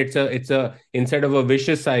है. बिल्कुल. And then it's a instead of a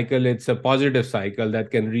vicious cycle, it's a positive cycle that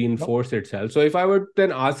can No. reinforce itself. So if I would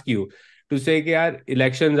then ask you to say कि यार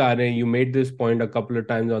इलेक्शंस आ रहे हैं, you made this point a couple of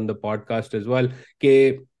times on the podcast as well, कि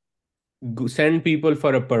send people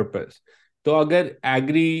for a purpose. तो अगर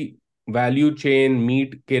agree value chain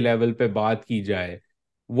meet के level पे बात की जाए,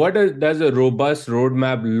 what does a robust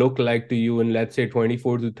roadmap look like to you in, let's say,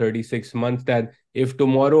 24 to 36 months, that if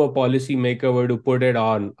tomorrow a policy maker were to put it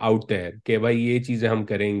on out there कि भाई ये चीजें हम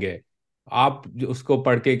करेंगे, आप उसको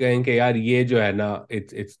पढ़ के कहें कि यार ये जो है ना,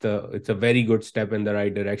 it's a very good step in the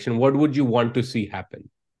right direction, what would you want to see happen?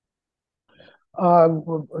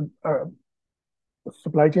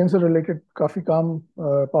 Supply chain से रिलेटेड काफी काम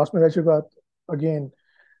पास में रह चुका. अगेन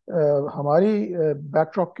हमारी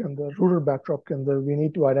बैकड्रॉप के अंदर, रूरल बैकड्रॉप के अंदर, we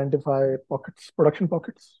need to identify pockets, production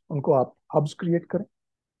pockets. उनको आप हब्स क्रिएट करें.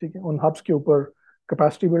 ठीक है, उन हब्स के ऊपर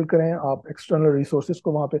कैपेसिटी बिल्ड करें. आप एक्सटर्नल रिसोर्सेज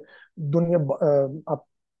को वहाँ पे दुनिया, आप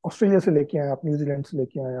ऑस्ट्रेलिया से लेके आए, आप न्यूजीलैंड से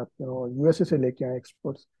लेके आए, आप यूएसए से लेके आए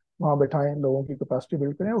एक्सपर्ट्स, वहाँ बैठाएं, लोगों की कैपेसिटी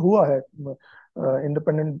बिल्ड करें. हुआ है,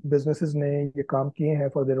 इंडिपेंडेंट बिजनेसेस ने ये काम किए हैं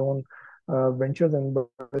for their own ventures and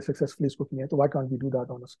बड़े सक्सेसफुली इसको किए हैं. तो why can't we do that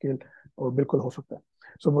on a scale? और बिल्कुल हो सकता है.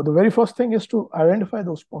 So the very first thing is to identify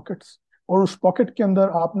those pockets. और उस पॉकेट के अंदर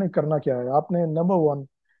आपने करना क्या है? आपने number one,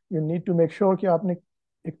 you need to make sure कि आपने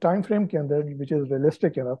एक टाइम फ्रेम के अंदर विच इज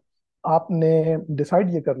रियलिस्टिक इनफ, आपने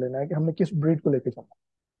डिसाइड ये कर लेना है कि हमने किस ब्रीड को लेके जाना है.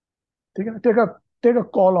 ठीक है ना? Take a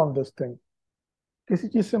call on this thing. किसी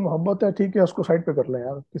चीज से मोहब्बत है, ठीक है, उसको साइड पे कर लें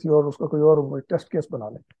यार, किसी और उसका कोई और टेस्ट केस बना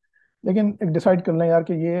लें. लेकिन एक डिसाइड कर लें यार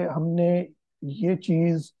कि ये हमने ये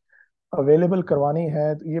चीज अवेलेबल करवानी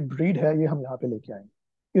है, तो ये ब्रीड है, ये हम यहाँ पे लेके आएंगे.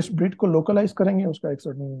 इस ब्रीड को लोकलाइज करेंगे, उसका एक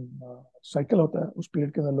सर्टन साइकिल होता है, उस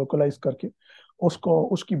पीरियड के अंदर लोकलाइज करके उसको,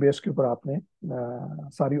 उसकी बेस के ऊपर आपने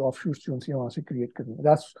सारी ऑफशूट्स जो उनसे वहां से क्रिएट करनी है.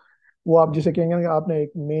 दैट्स वो आप जिसे कहेंगे कि आपने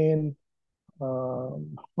एक मेन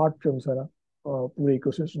हार्ट जो है ना पूरे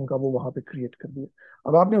इकोसिस्टम का, वो वहां पे क्रिएट कर दिया.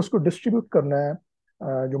 अब आपने उसको डिस्ट्रीब्यूट करना है,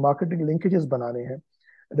 जो मार्केटिंग लिंकेजेस बनाने हैं.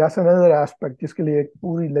 दैट्स अनदर एस्पेक्ट जिसके लिए एक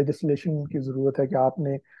पूरी लेजिस्लेशन की जरूरत है कि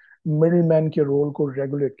आपने मिडिल मैन के रोल को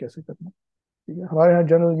रेगुलेट कैसे करना. ठीक है, हमारे यहाँ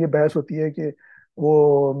जनरल ये बहस होती है कि वो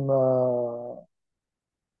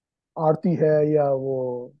आरती है या वो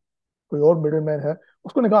कोई और मिडिल मैन है,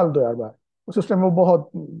 उसको निकाल दो यार बाहर. उस सिस्टम में वो बहुत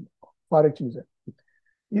फारिग चीज है.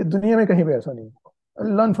 ये दुनिया में कहीं भी ऐसा नहीं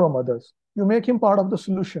है. Learn from others, you make him part of the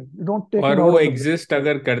solution, you don't take और हिम आउट वो ऑफ द. एग्जिस्ट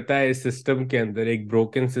अगर करता है इस सिस्टम के अंदर, एक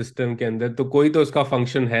ब्रोकन सिस्टम के अंदर, तो कोई तो उसका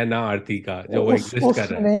फंक्शन है ना आरती का, जो वो उस एग्जिस्ट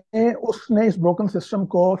कर रहा है. उसने उसने इस ब्रोकन सिस्टम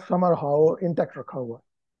को समर हाउ इंटैक्ट रखा हुआ है.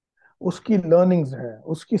 उसकी लर्निंग्स हैं,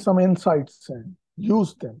 उसकी सम इनसाइट्स हैं.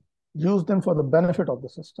 Use them, use them for the benefit of the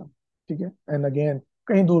system. ठीक है, एंड अगेन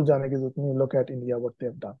कहीं दूर जाने की जरूरत नहीं. Look at India, what they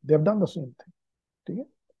have done the same thing. ठीक है,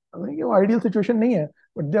 I mean, ये आइडियल सिचुएशन नहीं है,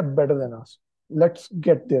 but they are better than us. Let's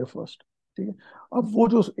get there first. ठीक है, अब वो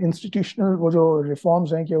जो इंस्टीट्यूशनल, वो जो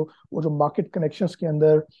रिफॉर्म्स हैं कि वो जो मार्केट कनेक्शंस के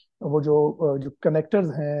अंदर, वो जो कनेक्टर्स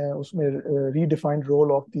हैं, उसमें redefined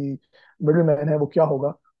role of the middle man है, वो क्या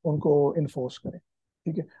होगा, उनको इन्फोर्स करें.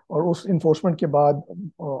 ठीक है, और उस इन्फोर्समेंट के बाद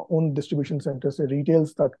उन डिस्ट्रीब्यूशन सेंटर से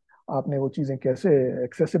रिटेल्स तक आपने वो चीज़ें कैसे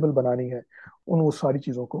एक्सेसिबल बनानी है, उन वो सारी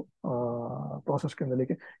चीज़ों को प्रोसेस के अंदर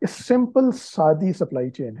लेके. ये सिंपल सादी सप्लाई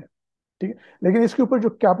चेन है. ठीक है, लेकिन इसके ऊपर जो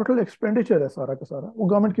कैपिटल एक्सपेंडिचर है सारा का सारा, वो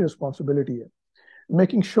गवर्नमेंट की रिस्पॉन्सिबिलिटी है.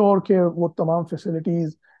 मेकिंग श्योर के वो तमाम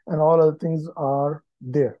facilities and all other things are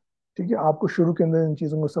there. ठीक है, आपको शुरू के अंदर इन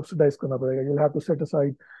चीज़ों को सब्सिडाइज करना पड़ेगा. You have to set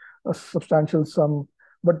aside a substantial sum,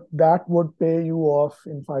 but that would pay you off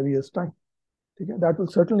in 5 years time. ठीक है, that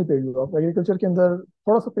will certainly pay you off. Agriculture के अंदर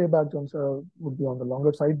थोड़ा सा पे बैक जो would be on the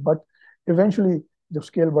longer side, but eventually जब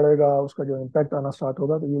scale बढ़ेगा, उसका जो इम्पैक्ट आना स्टार्ट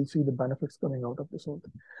होगा, तो you will see the benefits coming out of this whole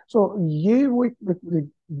thing. So ये वो एक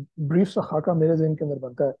ब्रीफ सा खाका मेरे जहन के अंदर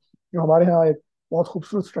बनता है, जो हमारे यहाँ एक बहुत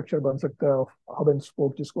खूबसूरत स्ट्रक्चर बन सकता है ऑफ हब एंड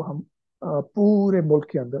स्पोक, जिसको हम पूरे मुल्क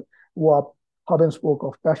के अंदर, वो आप hub and spoke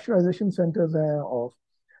of pasteurisation centres हैं,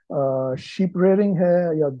 ऑफ शीप रेयरिंग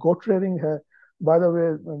है या गोट रेयरिंग है. By the way,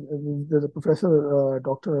 there's a professor,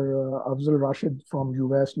 Dr. Afzal Rashid from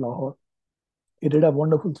US, Lahore. He did a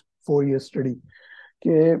wonderful 4 year study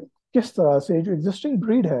कि किस तरह से जो एग्जिस्टिंग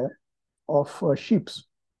ब्रीड है ऑफ शीप्स,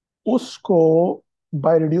 उसको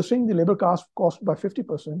by reducing the labor cost by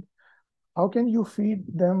 50%, how can you feed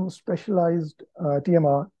them specialized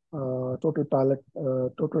TMR, total pallet,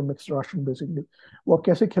 total mixed ration basically. वो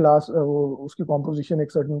कैसे खिला, वो उसकी कॉम्पोजिशन,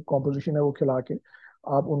 एक सर्टन कॉम्पोजिशन है, वो खिला के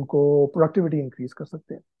आप उनको प्रोडक्टिविटी इंक्रीज कर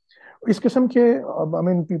सकते हैं. इस किस्म के, I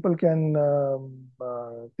mean people can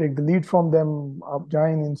take the lead from them. आप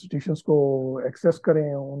जाएं इन इंस्टीट्यूशंस को, एक्सेस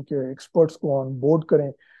करें, उनके एक्सपर्ट्स को ऑन बोर्ड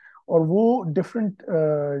करें, और वो डिफरेंट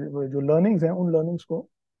जो लर्निंग्स हैं, उन लर्निंग्स को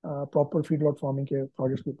प्रॉपर फीडलॉट फार्मिंग के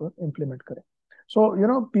प्रोजेक्ट्स के ऊपर इम्प्लीमेंट करें. सो you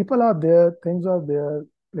know, people are there, things are there,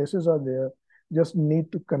 places are there, just need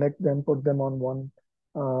to connect them, put them on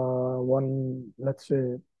one, let's say,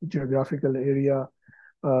 geographical area.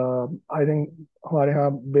 I think हमारे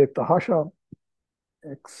यहाँ बेतहाशा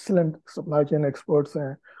excellent supply chain experts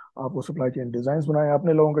हैं. आप वो supply chain design बनाएं,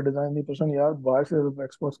 अपने लोगों के डिजाइन नहीं पसंद यार, बाहर से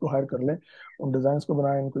एक्सपर्ट्स को हायर कर लें, उन डिजाइन को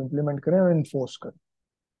बनाएं, इनको इम्प्लीमेंट करें और इन्फोर्स करें.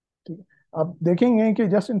 ठीक है, आप देखेंगे कि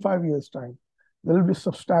just in 5 years time there will be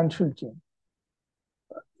substantial change.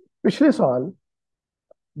 पिछले साल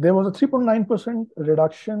there was a 3.9%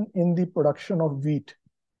 reduction in the production of wheat.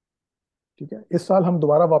 ठीक है, इस साल हम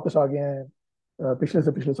दोबारा वापस आ गए हैं पिछले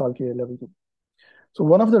से पिछले साल के लेवल पे. So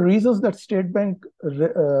one of the reasons that State Bank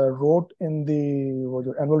wrote in the वो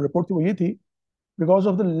जो annual report थी, वो ये थी, because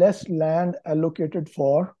of the less land allocated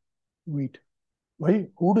for wheat. भाई,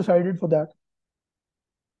 who decided for that?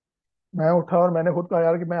 मैं उठा और मैंने खुद कहा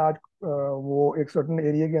यार कि मैं आज वो एक certain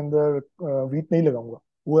एरिया के अंदर wheat नहीं लगाऊंगा.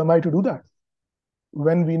 Who am I to do that?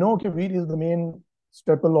 When we know कि wheat is the main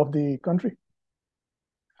staple of the country,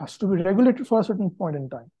 has to be regulated for a certain point in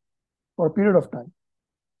time, for a period of time.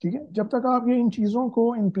 ठीक है, जब तक आप ये इन चीजों को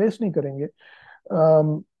in place नहीं करेंगे.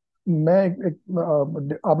 मैं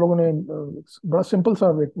आप लोगों ने बड़ा सिंपल सा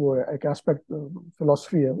एक वो है, एक एस्पेक्ट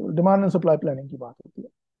फिलोसफी है, डिमांड एंड सप्लाई प्लानिंग की बात होती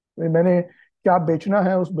है. मैंने क्या बेचना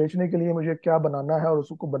है, उस बेचने के लिए मुझे क्या बनाना है, और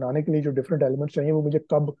उसको बनाने के लिए जो डिफरेंट एलिमेंट्स चाहिए, वो मुझे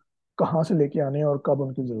कब कहाँ से लेके आने हैं और कब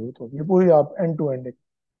उनकी जरूरत होगी, ये पूरी आप एंड टू एंड.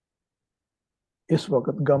 इस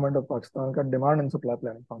वक्त गवर्नमेंट ऑफ पाकिस्तान का demand and supply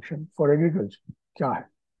planning function for agriculture क्या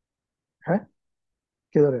है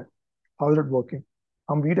किधर है, हाउ इज इट वर्किंग?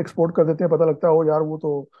 हम वीट एक्सपोर्ट कर देते हैं, पता लगता है ओ यार वो तो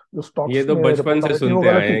जो ये स्टॉक्स तो में बचपन रिपोर्ट आ से रही थी वो सुनते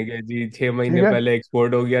गलत आए थी. हैं कि जी 6 महीने ठीक है, पहले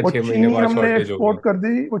एक्सपोर्ट हो गया, वो 6 महीने चीनी बाद हमने शॉर्टेज हो गया. एक्सपोर्ट कर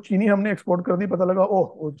दी, वो चीनी हमने एक्सपोर्ट कर दी, पता लगा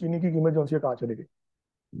ओह वो चीनी की कीमत जो सी कहाँ चली गई.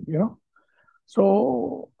 यू नो, सो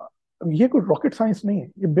ये कोई रॉकेट साइंस नहीं है,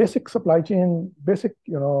 ये basic supply chain, basic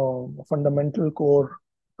fundamental core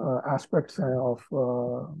aspects हैं ऑफ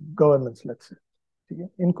गवर्नेंस, लेट्स से. ठीक है,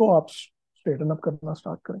 इनको आप स्ट्रेटन अप करना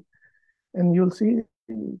स्टार्ट करें, and you will see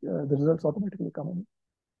the results automatically coming.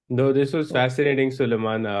 No, this was So, fascinating,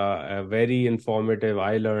 Suleiman. Very informative.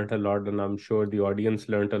 I learned a lot, and I'm sure the audience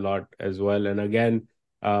learned a lot as well. And again,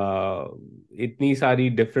 uh, इतनी सारी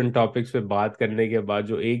different topics पे बात करने के बाद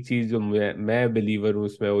जो एक चीज जो मैं believer हूँ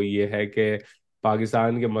उसमें, वो ये है कि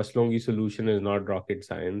पाकिस्तान के मसलों की solution is not rocket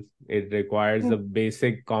science. It requires a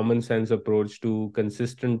basic common sense approach to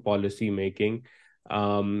consistent policy making.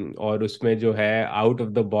 और उसमें जो है out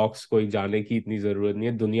of the box कोई जाने की इतनी ज़रूरत नहीं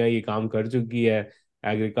है. दुनिया ये काम कर चुकी है.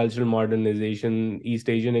 Agricultural modernisation East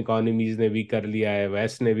Asian economies ने भी कर लिया है,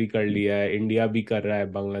 वेस्ट ने भी कर लिया है, इंडिया भी कर रहा है,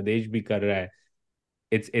 बांग्लादेश भी कर रहा है.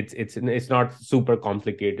 It's not super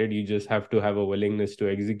complicated. You just have to have a willingness to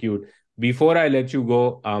execute. Before I let you go,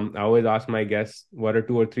 I always ask my guests, what are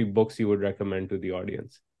 2 or 3 books you would recommend to the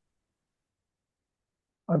audience?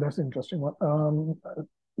 That's interesting one.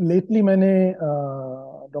 Lately मैंने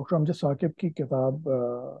doctor Amjad Saqib की किताब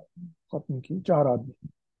खत्म की, 4 आदमी.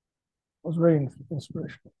 Was very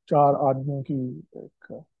inspirational. 4 आदमियों की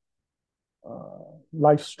एक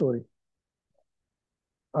life story,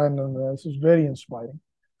 and this is very inspiring.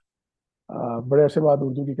 बड़े अरसे बाद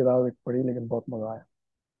उर्दू की किताब एक पढ़ी, लेकिन बहुत मजा आया.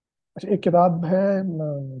 अच्छा, एक किताब है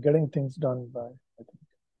getting things done by, I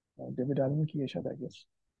think David Allen की है शायद, I guess.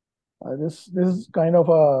 This is kind of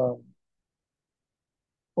a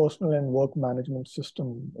personal and work management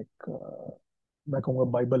system, एक मैं कहूँगा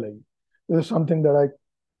बाइबल है. This is something that I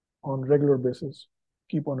on regular basis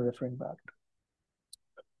keep on referring back.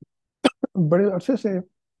 बड़े अरसे से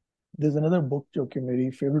दिस अनदर बुक जो कि मेरी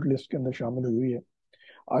फेवरेट लिस्ट के अंदर शामिल हुई है.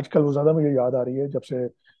 आजकल वो ज्यादा मुझे याद आ रही है जब से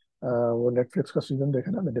वो नेटफ्लिक्स का सीजन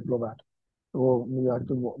देखा ना, मैं डिप्लोमैट। तो वो मुझे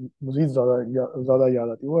आजकल मजीद ज्यादा याद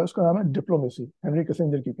आती है। वो उसका नाम है डिप्लोमेसी, हेनरी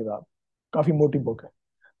किसिंजर की किताब। काफी मोटी बुक है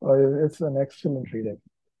और इट्स एन एक्सीलेंट रीड।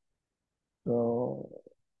 तो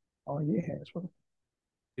और ये है इस पर।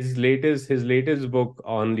 His latest book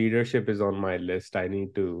on leadership is on my list. I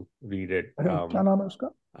need to read it. अच्छा, क्या नाम है उसका?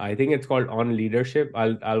 I think it's called On Leadership.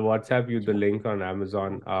 I'll WhatsApp you the अच्छा। link on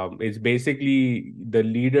Amazon. It's basically the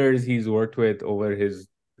leaders he's worked with over his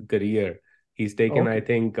career. He's taken, I okay.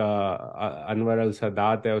 think, Anwar al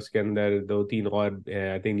Sadat hai uske andar, do teen aur,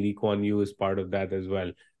 I think Lee Kuan Yew is part of that as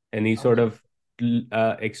well. And he sort अच्छा।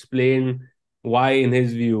 of explained why, in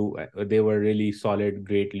his view, they were really solid,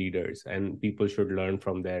 great leaders, and people should learn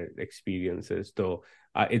from their experiences. So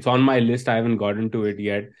it's on my list. I haven't gotten to it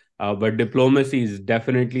yet. But diplomacy is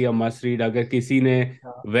definitely a must read. अगर किसी ने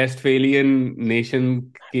हाँ। Westphalian nation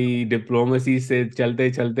की diplomacy से चलते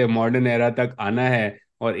चलते modern era तक आना है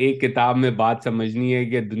और एक किताब में बात समझनी है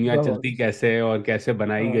कि दुनिया चलती जबरदस्त। कैसे है और कैसे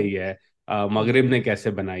बनाई हाँ। गई है, जी मगरिब जी। ने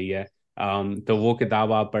कैसे बनाई है, तो वो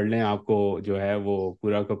किताब आप पढ़ लें, आपको जो है वो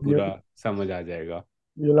पूरा का यू पूरा समझ आ जाएगा.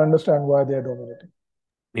 you'll understand why they are dominating.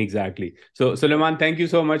 Exactly. So, Suleiman, thank you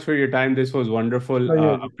so much for your time. This was wonderful. सही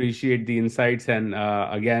है जी। Appreciate the insights and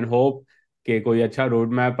again hope कि कोई अच्छा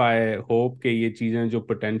रोड मैप आए. होप कि ये चीज़ें जो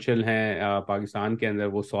पोटेंशियल हैं पाकिस्तान के अंदर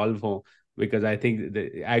वो सॉल्व हों. Because I think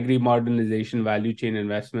the agri modernization value chain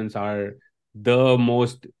investments are the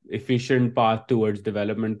most efficient path towards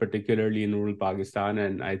development, particularly in rural Pakistan.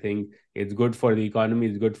 And I think it's good for the economy,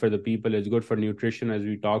 it's good for the people, it's good for nutrition as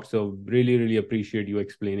we talk. So really, really appreciate you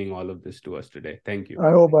explaining all of this to us today. Thank you.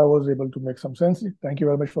 I hope I was able to make some sense. Thank you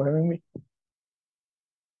very much for having me.